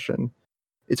expression.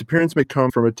 Its appearance may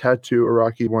come from a tattoo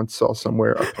Araki once saw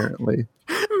somewhere, apparently.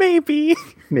 Maybe.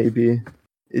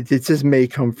 It says may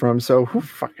come from, so who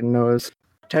fucking knows?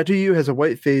 Tattoo You has a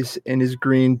white face and is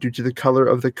green due to the color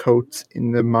of the coats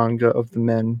in the manga of the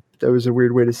men. That was a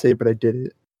weird way to say it, but I did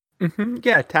it.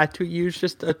 Yeah, Tattoo You's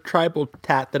just a tribal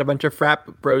tat that a bunch of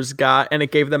frat bros got, and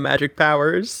it gave them magic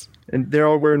powers. And they're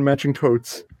all wearing matching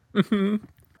coats. The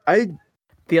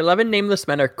 11 nameless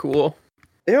men are cool.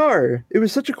 They are. It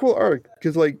was such a cool arc,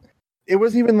 because, like, it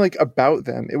wasn't even, like, about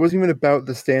them. It wasn't even about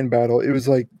the stand battle. It was,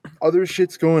 like, other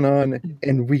shit's going on,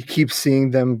 and we keep seeing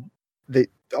them.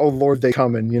 Oh, Lord, they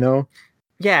coming, you know?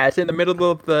 Yeah, it's in the middle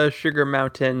of the Sugar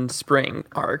Mountain Spring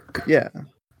arc. Yeah.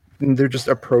 And they're just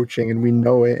approaching, and we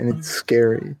know it, and it's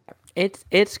scary.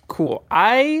 It's cool.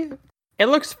 It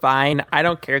looks fine. I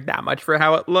don't care that much for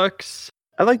how it looks.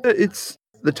 I like that it's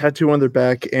the tattoo on their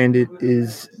back, and it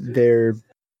is their,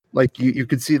 like, you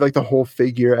could see, like, the whole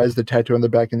figure as the tattoo on the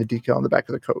back and the decal on the back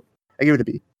of the coat. I gave it a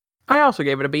B. I also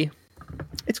gave it a B.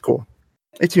 It's cool.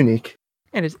 It's unique.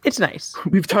 And it's nice.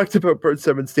 We've talked about Part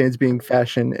 7 stands being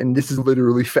fashion, and this is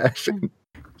literally fashion.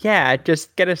 Yeah,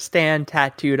 just get a stand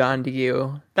tattooed onto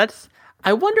you.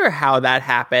 I wonder how that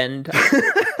happened.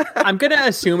 I'm going to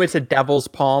assume it's a devil's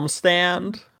palm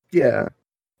stand. Yeah,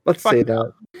 let's say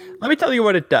that. Let me tell you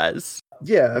what it does.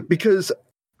 Yeah, because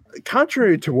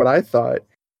contrary to what I thought,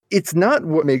 it's not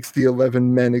what makes the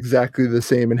 11 men exactly the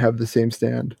same and have the same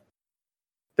stand.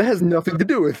 That has nothing to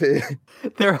do with it.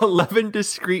 There are 11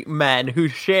 discrete men who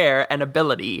share an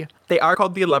ability. They are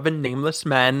called the 11 nameless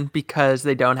men because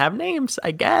they don't have names,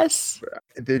 I guess.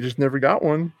 They just never got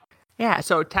one. Yeah,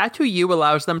 so Tattoo You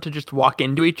allows them to just walk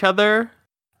into each other,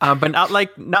 but not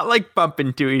like bump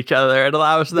into each other. It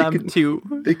allows them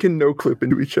to. They can no clip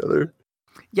into each other.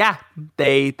 Yeah,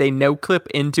 they no clip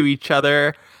into each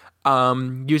other,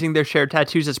 using their shared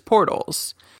tattoos as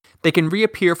portals. They can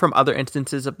reappear from other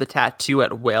instances of the tattoo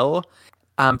at will.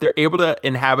 They're able to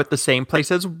inhabit the same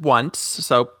places once,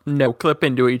 so no clip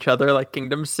into each other, like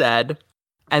Kingdom said.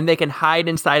 And they can hide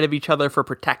inside of each other for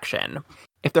protection.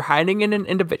 If they're hiding in an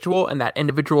individual and that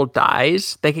individual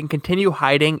dies, they can continue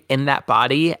hiding in that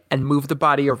body and move the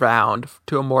body around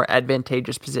to a more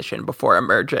advantageous position before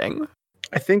emerging.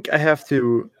 I think I have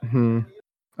to...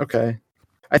 Okay.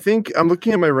 I think I'm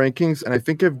looking at my rankings, and I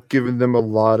think I've given them a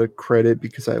lot of credit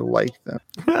because I like them.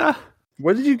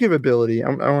 What did you give ability? I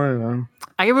want to know.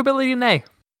 I give ability an A.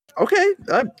 Okay,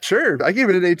 sure. I gave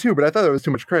it an A too, but I thought that was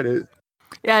too much credit.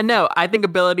 Yeah, no, I think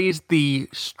ability is the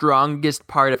strongest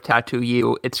part of Tattoo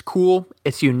You. It's cool,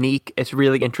 it's unique, it's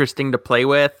really interesting to play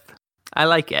with. I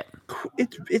like it.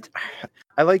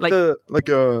 I like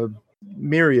the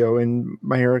Mirio in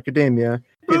My Hero Academia.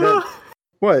 Hey,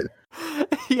 what?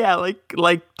 Yeah, like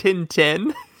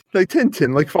Tintin. Like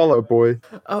Tintin, like Fallout Boy.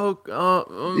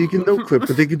 Oh, you can no clip,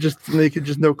 but they could just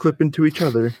no clip into each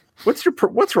other. What's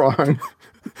wrong?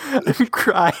 I'm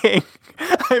crying.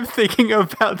 I'm thinking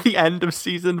about the end of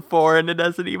season 4, and it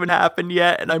hasn't even happened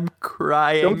yet, and I'm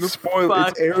crying. Don't spoil it.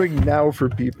 It's airing now for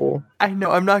people. I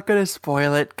know. I'm not gonna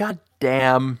spoil it. God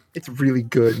damn. It's really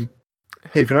good.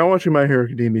 Hey, if you're not watching My Hero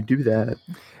Academia, do that.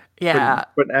 Yeah.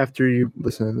 But after you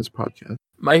listen to this podcast.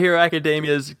 My Hero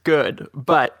Academia is good,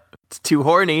 but it's too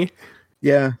horny.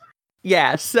 Yeah.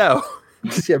 Yeah, so.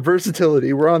 Yeah,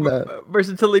 versatility. We're on that.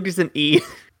 Versatility's an E.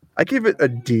 I give it a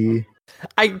D.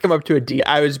 I can come up to a D.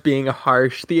 I was being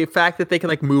harsh. The fact that they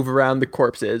can move around the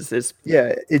corpses is...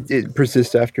 Yeah, it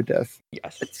persists after death.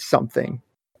 Yes. It's something.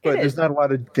 But there's not a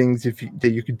lot of things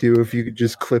that you could do if you could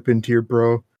just clip into your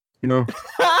bro, you know?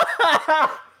 It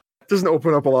doesn't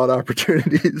open up a lot of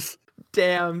opportunities.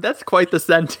 Damn, that's quite the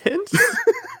sentence.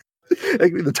 That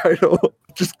could be the title.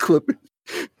 Just clip it.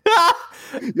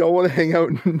 Y'all want to hang out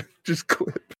and just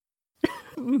clip.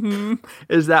 Mm-hmm.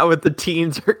 Is that what the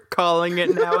teens are calling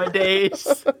it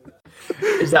nowadays?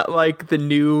 Is that like the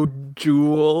new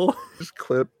Jewel? Just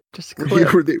clip. Just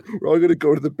clip. We're all going to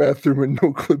go to the bathroom and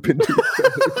no clip into each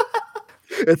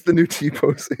other. That's the new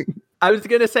T-posing. I was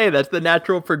going to say that's the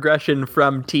natural progression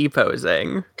from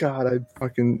T-posing. God,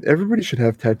 everybody should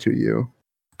have Tattoo You.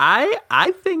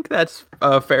 I think that's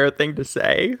a fair thing to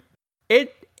say.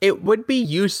 It would be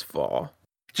useful.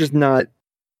 Just not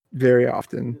very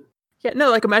often. Yeah,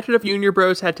 no, imagine if you and your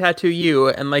bros had Tattoo You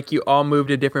and you all moved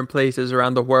to different places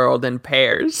around the world in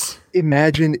pairs.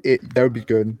 Imagine it. That would be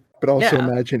good. But also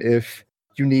imagine if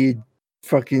you need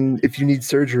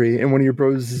surgery and one of your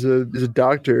bros is a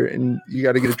doctor and you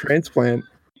got to get a transplant.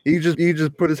 You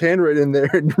just put his hand right in there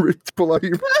and pull out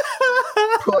your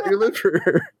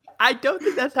liver. I don't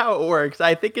think that's how it works.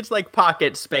 I think it's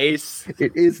pocket space.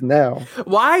 It is now.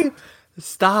 Why?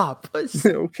 Stop.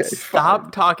 Okay. Stop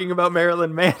fine. Talking about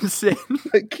Marilyn Manson.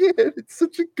 I can't. It's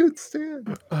such a good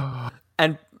stand.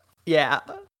 And yeah.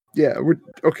 Yeah, we're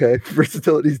okay.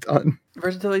 Versatility's done.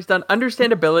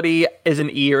 Understandability is an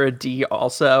E or a D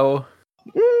also.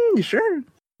 You sure?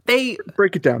 They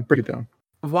break it down.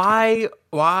 Why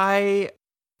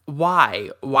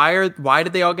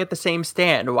did they all get the same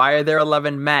stand? Why are there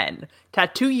 11 men?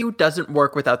 Tattoo You doesn't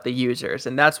work without the users,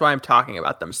 and that's why I'm talking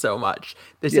about them so much.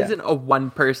 This isn't a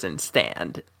one-person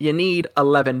stand. You need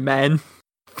 11 men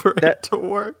for it to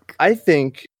work. I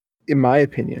think, in my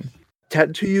opinion,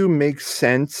 Tattoo You makes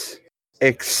sense,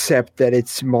 except that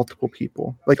it's multiple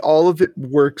people. All of it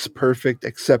works perfect,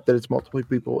 except that it's multiple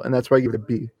people, and that's why I give it a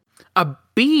B. A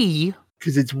B?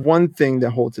 Because it's one thing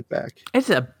that holds it back. It's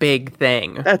a big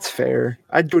thing. That's fair.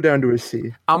 I'd go down to a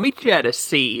C. I'll meet you at a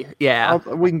C, yeah.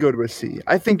 We can go to a C.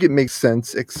 I think it makes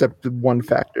sense, except the one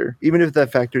factor. Even if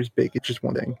that factor is big, it's just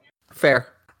one thing. Fair.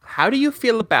 How do you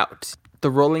feel about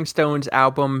the Rolling Stones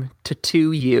album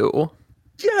Tattoo You?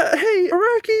 Yeah, hey,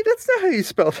 Araki, that's not how you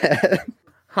spell that.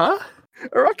 Huh?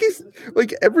 Araki's,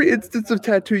 every instance of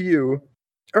Tattoo You,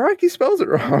 Araki spells it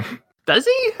wrong. Does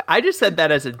he? I just said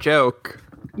that as a joke.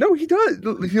 No, he does.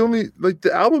 He only,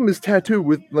 the album is Tattoo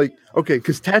with, okay,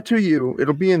 because Tattoo You,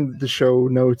 it'll be in the show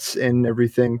notes and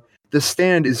everything. The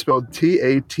stand is spelled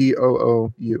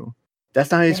T-A-T-O-O-U.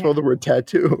 That's not how you spell the word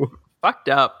tattoo. Fucked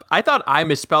up. I thought I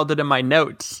misspelled it in my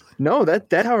notes. No,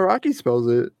 that's how Rocky spells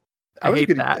it. I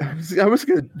hate that. I was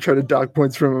going to try to dock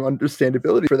points from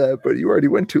understandability for that, but you already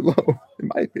went too low, in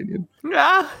my opinion.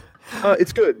 Yeah.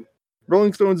 It's good.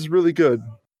 Rolling Stones is really good.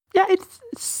 Yeah, it's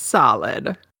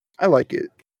solid. I like it.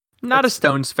 Not a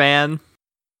Stones fan.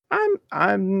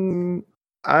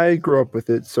 I grew up with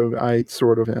it, so I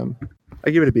sort of am. I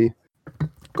give it a B.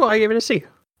 Cool, I give it a C.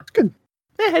 Good.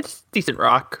 It's decent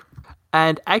rock.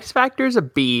 And X Factor's a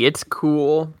B. It's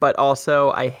cool, but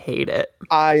also I hate it.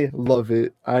 I love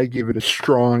it. I give it a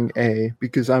strong A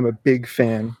because I'm a big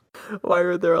fan. Why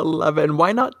are there 11?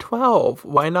 Why not 12?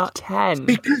 Why not 10?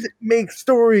 Because it makes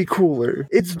story cooler.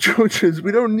 It's JoJo's.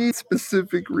 We don't need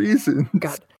specific reasons.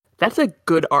 God, that's a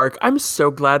good arc. I'm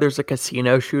so glad there's a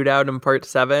casino shootout in part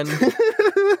 7.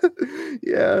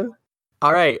 Yeah.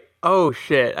 All right. Oh,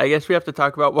 shit. I guess we have to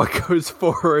talk about what goes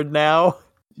forward now.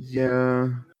 Yeah.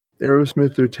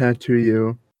 Aerosmith or Tattoo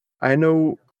You. I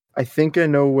think I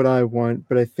know what I want,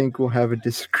 but I think we'll have a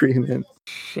disagreement.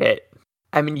 Shit.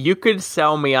 I mean, you could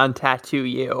sell me on Tattoo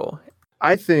You.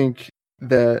 I think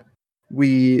that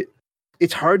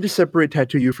it's hard to separate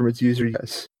Tattoo You from its user,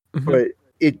 yes. But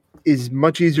it is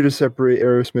much easier to separate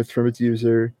Aerosmith from its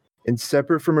user. And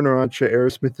separate from Narancia,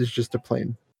 Aerosmith is just a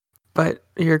plane. But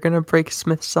you're going to break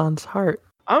Smith-san's heart.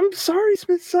 I'm sorry,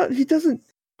 Smith-san. He doesn't...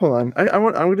 Hold on. I'm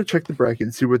going to check the bracket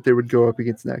and see what they would go up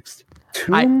against next.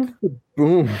 Tomb of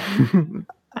Boom.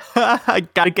 I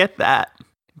gotta get that.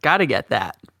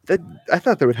 I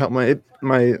thought that would help my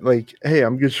like, hey,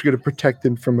 I'm just going to protect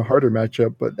him from a harder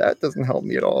matchup, but that doesn't help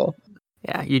me at all.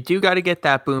 Yeah, you do gotta get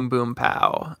that boom boom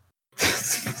pow.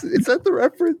 Is that the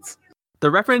reference?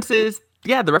 The reference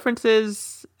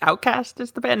is Outcast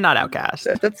is the band, not Outcast.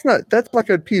 That's Black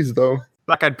Eyed Peas, though.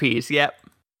 Black Eyed Peas, yep.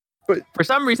 But for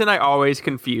some reason, I always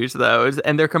confuse those,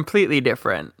 and they're completely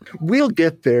different. We'll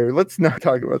get there. Let's not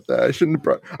talk about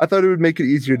that. I thought it would make it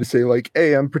easier to say, like,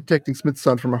 hey, I'm protecting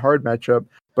Smith-san from a hard matchup,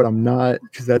 but I'm not,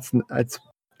 because that's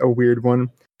a weird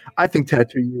one. I think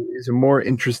Tattoo You is a more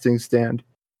interesting stand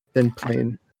than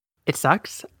Plane. It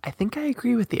sucks. I think I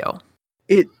agree with you.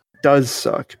 It does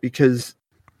suck, because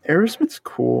Aerosmith's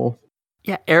cool.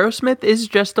 Yeah, Aerosmith is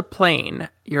just a plane.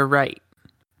 You're right.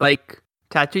 Like...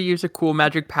 Tattoo You's a cool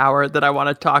magic power that I want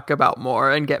to talk about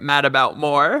more and get mad about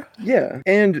more. Yeah,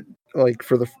 and like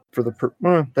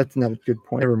that's not a good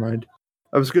point. Never mind.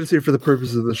 I was going to say for the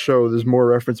purpose of the show, there's more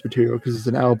reference material because it's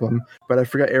an album, but I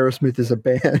forgot Aerosmith is a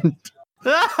band.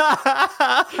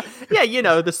 Yeah, you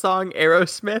know the song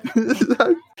Aerosmith.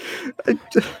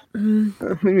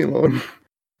 Leave me alone.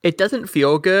 It doesn't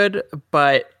feel good,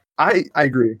 but I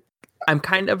agree. I'm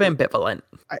kind of ambivalent.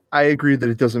 I agree that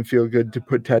it doesn't feel good to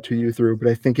put Tattoo You through, but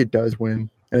I think it does win.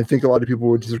 And I think a lot of people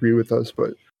would disagree with us,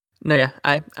 but... No, yeah,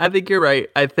 I think you're right.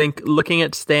 I think looking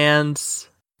at stands,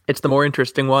 it's the more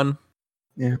interesting one.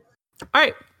 Yeah. All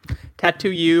right.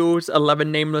 Tattoo You's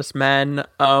 11 Nameless Men.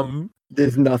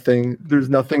 There's nothing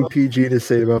PG to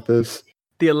say about this.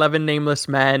 The 11 Nameless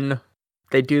Men,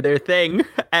 they do their thing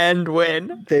and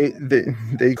win.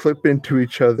 They clip into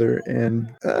each other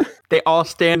and... They all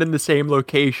stand in the same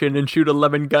location and shoot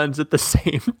 11 guns at the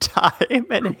same time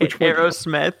and hit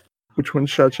Aerosmith. Which one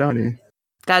shot Johnny?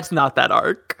 That's not that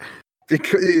arc.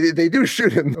 They do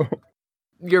shoot him, though.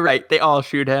 You're right. They all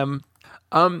shoot him.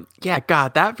 Yeah,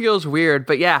 God, that feels weird.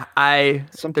 But yeah,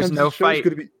 there's no fight.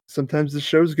 Sometimes the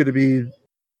show's gonna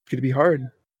be hard.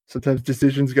 Sometimes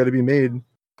decisions got to be made.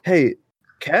 Hey,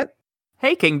 Kat?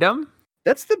 Hey, Kingdom.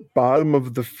 That's the bottom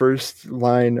of the first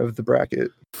line of the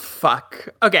bracket. Fuck.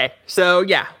 Okay, so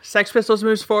yeah, Sex Pistols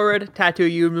moves forward, Tattoo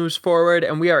You moves forward,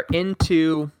 and we are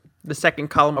into the second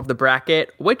column of the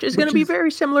bracket, which is going to be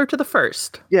very similar to the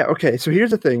first. Yeah, okay, so here's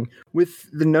the thing. With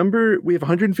the number, we have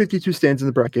 152 stands in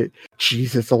the bracket.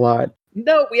 Jeez, that's a lot.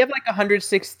 No, we have like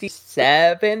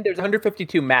 167. There's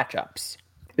 152 matchups.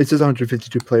 It says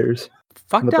 152 players.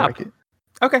 Fucked up. Bracket.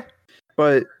 Okay.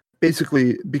 But...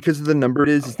 basically, because of the number it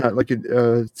is, it's not like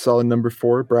a solid number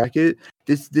 4 bracket.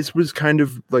 This was kind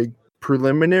of like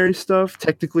preliminary stuff.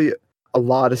 Technically, a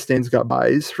lot of stands got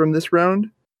buys from this round.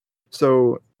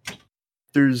 So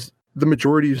there's the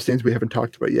majority of stands we haven't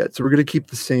talked about yet. So we're going to keep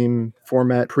the same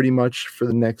format pretty much for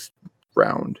the next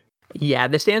round. Yeah,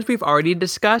 the stands we've already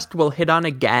discussed, we'll hit on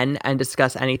again and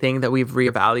discuss anything that we've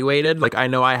reevaluated. Like, I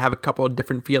know I have a couple of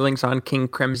different feelings on King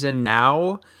Crimson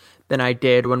now than I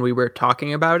did when we were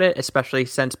talking about it, especially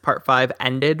since part 5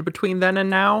 ended between then and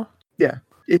now. Yeah,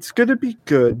 it's going to be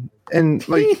good. And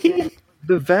like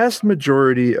the vast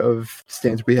majority of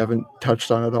stands we haven't touched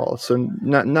on at all. So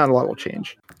not a lot will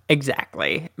change.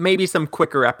 Exactly. Maybe some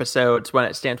quicker episodes when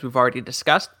it stands we've already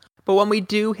discussed. But when we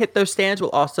do hit those stands,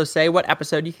 we'll also say what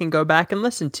episode you can go back and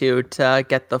listen to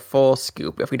get the full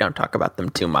scoop if we don't talk about them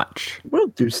too much. We'll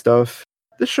do stuff.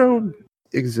 The show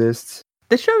exists.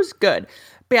 The show's good.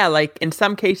 But yeah, like in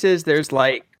some cases, there's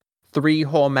like 3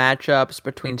 whole matchups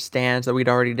between stands that we'd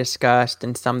already discussed,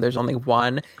 and some there's only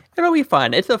one. It'll be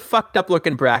fun. It's a fucked up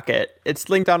looking bracket. It's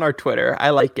linked on our Twitter. I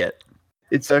like it.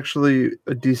 It's actually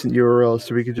a decent URL,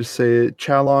 so we could just say it.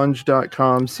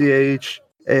 Challonge.com,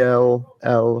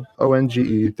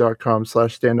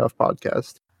 CHALLONGE.com/standoff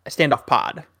podcast. Standoff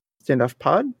pod. Standoff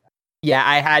pod? Yeah,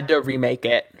 I had to remake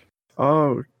it.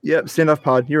 Oh, yep, Standoff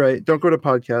pod. You're right. Don't go to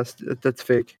podcast. That's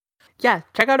fake. Yeah,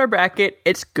 check out our bracket.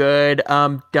 It's good.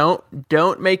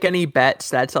 Don't make any bets.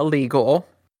 That's illegal.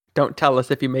 Don't tell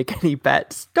us if you make any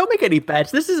bets. Don't make any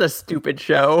bets. This is a stupid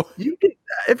show.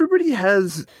 Everybody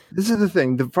has. This is the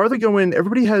thing. The farther they go in,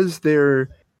 everybody has their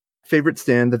favorite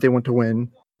stand that they want to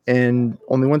win, and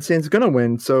only one stand's gonna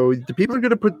win. So the people are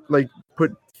gonna put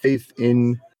faith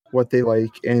in what they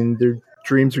like, and their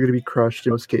dreams are gonna be crushed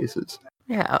in most cases.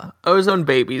 Yeah, Ozone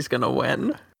Baby's gonna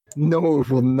win. No, it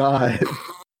will not.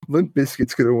 Limp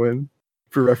Bizkit's gonna win,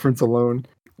 for reference alone.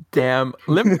 Damn,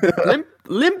 Limp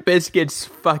Bizkit's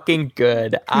fucking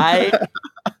good. I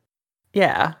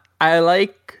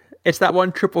like. It's that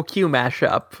one Triple Q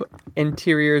mashup.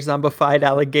 Interior zombified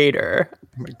alligator.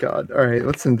 Oh my god! All right,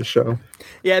 let's end the show.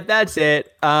 Yeah, that's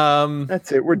it.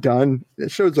 That's it. We're done. The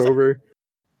show's over.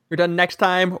 We're done. Next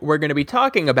time, we're gonna be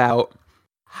talking about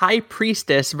High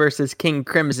Priestess versus King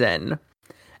Crimson.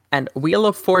 And Wheel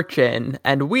of Fortune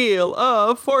versus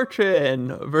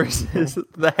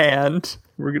The Hand.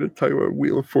 We're going to talk about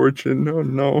Wheel of Fortune. Oh,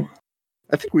 no.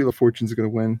 I think Wheel of Fortune's going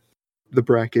to win the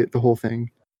bracket, the whole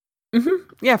thing.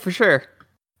 Mm-hmm. Yeah, for sure.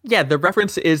 Yeah, the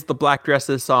reference is the Black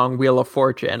Dresses song Wheel of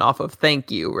Fortune off of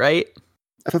Thank You, right?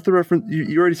 I thought the reference...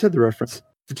 You already said the reference.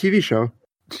 It's a TV show.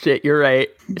 Shit, you're right.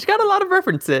 It's got a lot of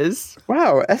references.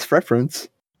 Wow, S-reference.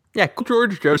 Yeah,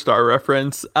 George Joestar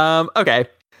reference. Okay.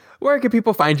 Where can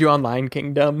people find you online,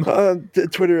 Kingdom?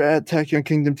 Twitter at Tachyon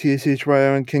Kingdom,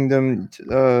 TACHYON Kingdom.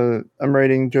 I'm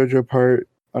writing JoJo Part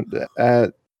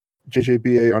at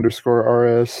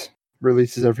JJBA_RS.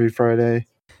 Releases every Friday.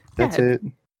 That's it.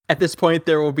 At this point,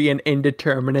 there will be an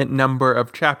indeterminate number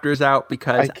of chapters out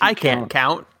because I can't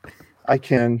count. I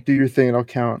can. Do your thing and I'll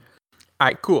count. All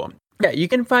right, cool. Yeah, you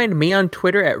can find me on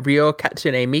Twitter at Real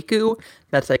Katsune Miku.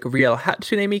 That's like Real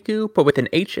Hatsune Miku, but with an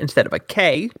H instead of a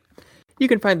K. You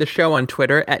can find the show on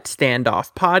Twitter at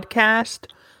Standoff Podcast.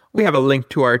 We have a link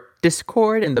to our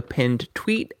Discord in the pinned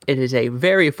tweet. It is a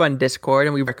very fun Discord,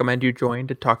 and we recommend you join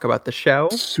to talk about the show.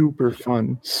 Super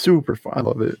fun. Super fun. I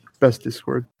love it. Best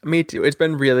Discord. Me too. It's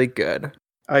been really good.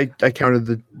 I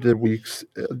counted the weeks.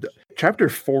 Chapter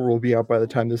 4 will be out by the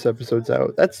time this episode's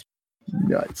out. That's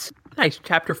nuts. Nice.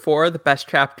 Chapter 4, the best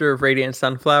chapter of Radiant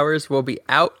Sunflowers, will be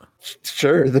out.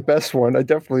 Sure, the best one. I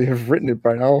definitely have written it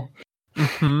by now.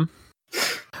 Mm-hmm.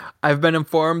 I've been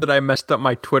informed that I messed up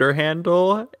my Twitter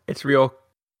handle. It's Real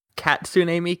Katsune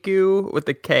Miku with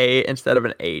a K instead of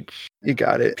an H. You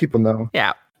got it. People know.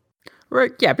 Yeah.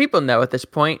 People know at this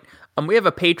point. We have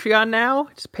a Patreon now.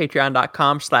 It's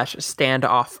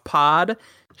patreon.com/standoffpod.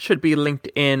 Should be linked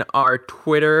in our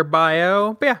Twitter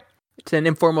bio. But yeah, it's an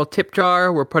informal tip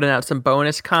jar. We're putting out some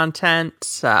bonus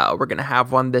content. We're going to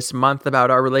have one this month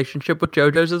about our relationship with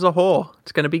JoJo's as a whole.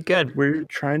 It's going to be good. We're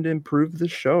trying to improve the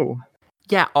show.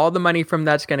 Yeah, all the money from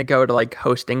that's going to go to like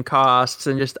hosting costs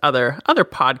and just other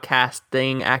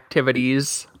podcasting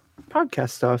activities.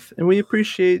 Podcast stuff. And we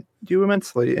appreciate you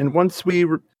immensely. And once we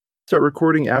start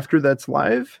recording after that's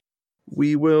live,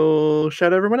 we will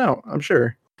shout everyone out, I'm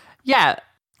sure. Yeah,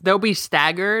 they'll be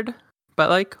staggered, but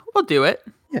like, we'll do it.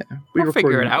 Yeah, we'll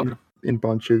figure it out. In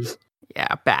bunches.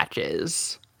 Yeah,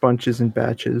 batches. Bunches and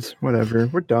batches. Whatever.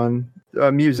 We're done.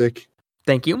 Music.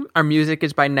 Thank you. Our music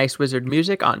is by Nice Wizard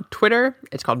Music on Twitter.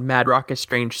 It's called Mad Rock is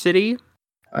Strange City.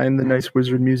 I'm the Nice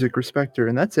Wizard Music Respecter,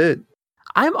 and that's it.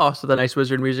 I'm also the Nice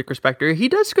Wizard Music Respecter. He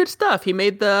does good stuff. He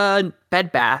made the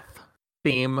Bed Bath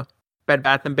theme. Bed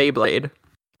Bath and Beyblade.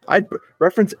 I'd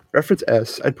reference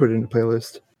S. I'd put it in a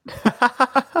playlist.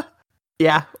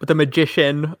 Yeah, with the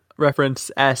magician reference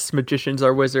S. Magicians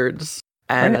are wizards.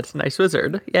 And That's Nice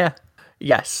Wizard. Yeah.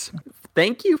 Yes.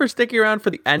 Thank you for sticking around for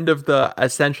the end of the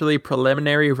essentially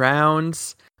preliminary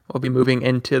rounds. We'll be moving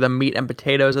into the meat and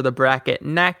potatoes of the bracket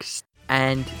next.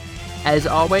 And as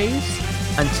always,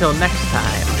 until next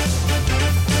time,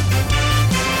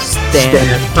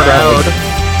 stand proud.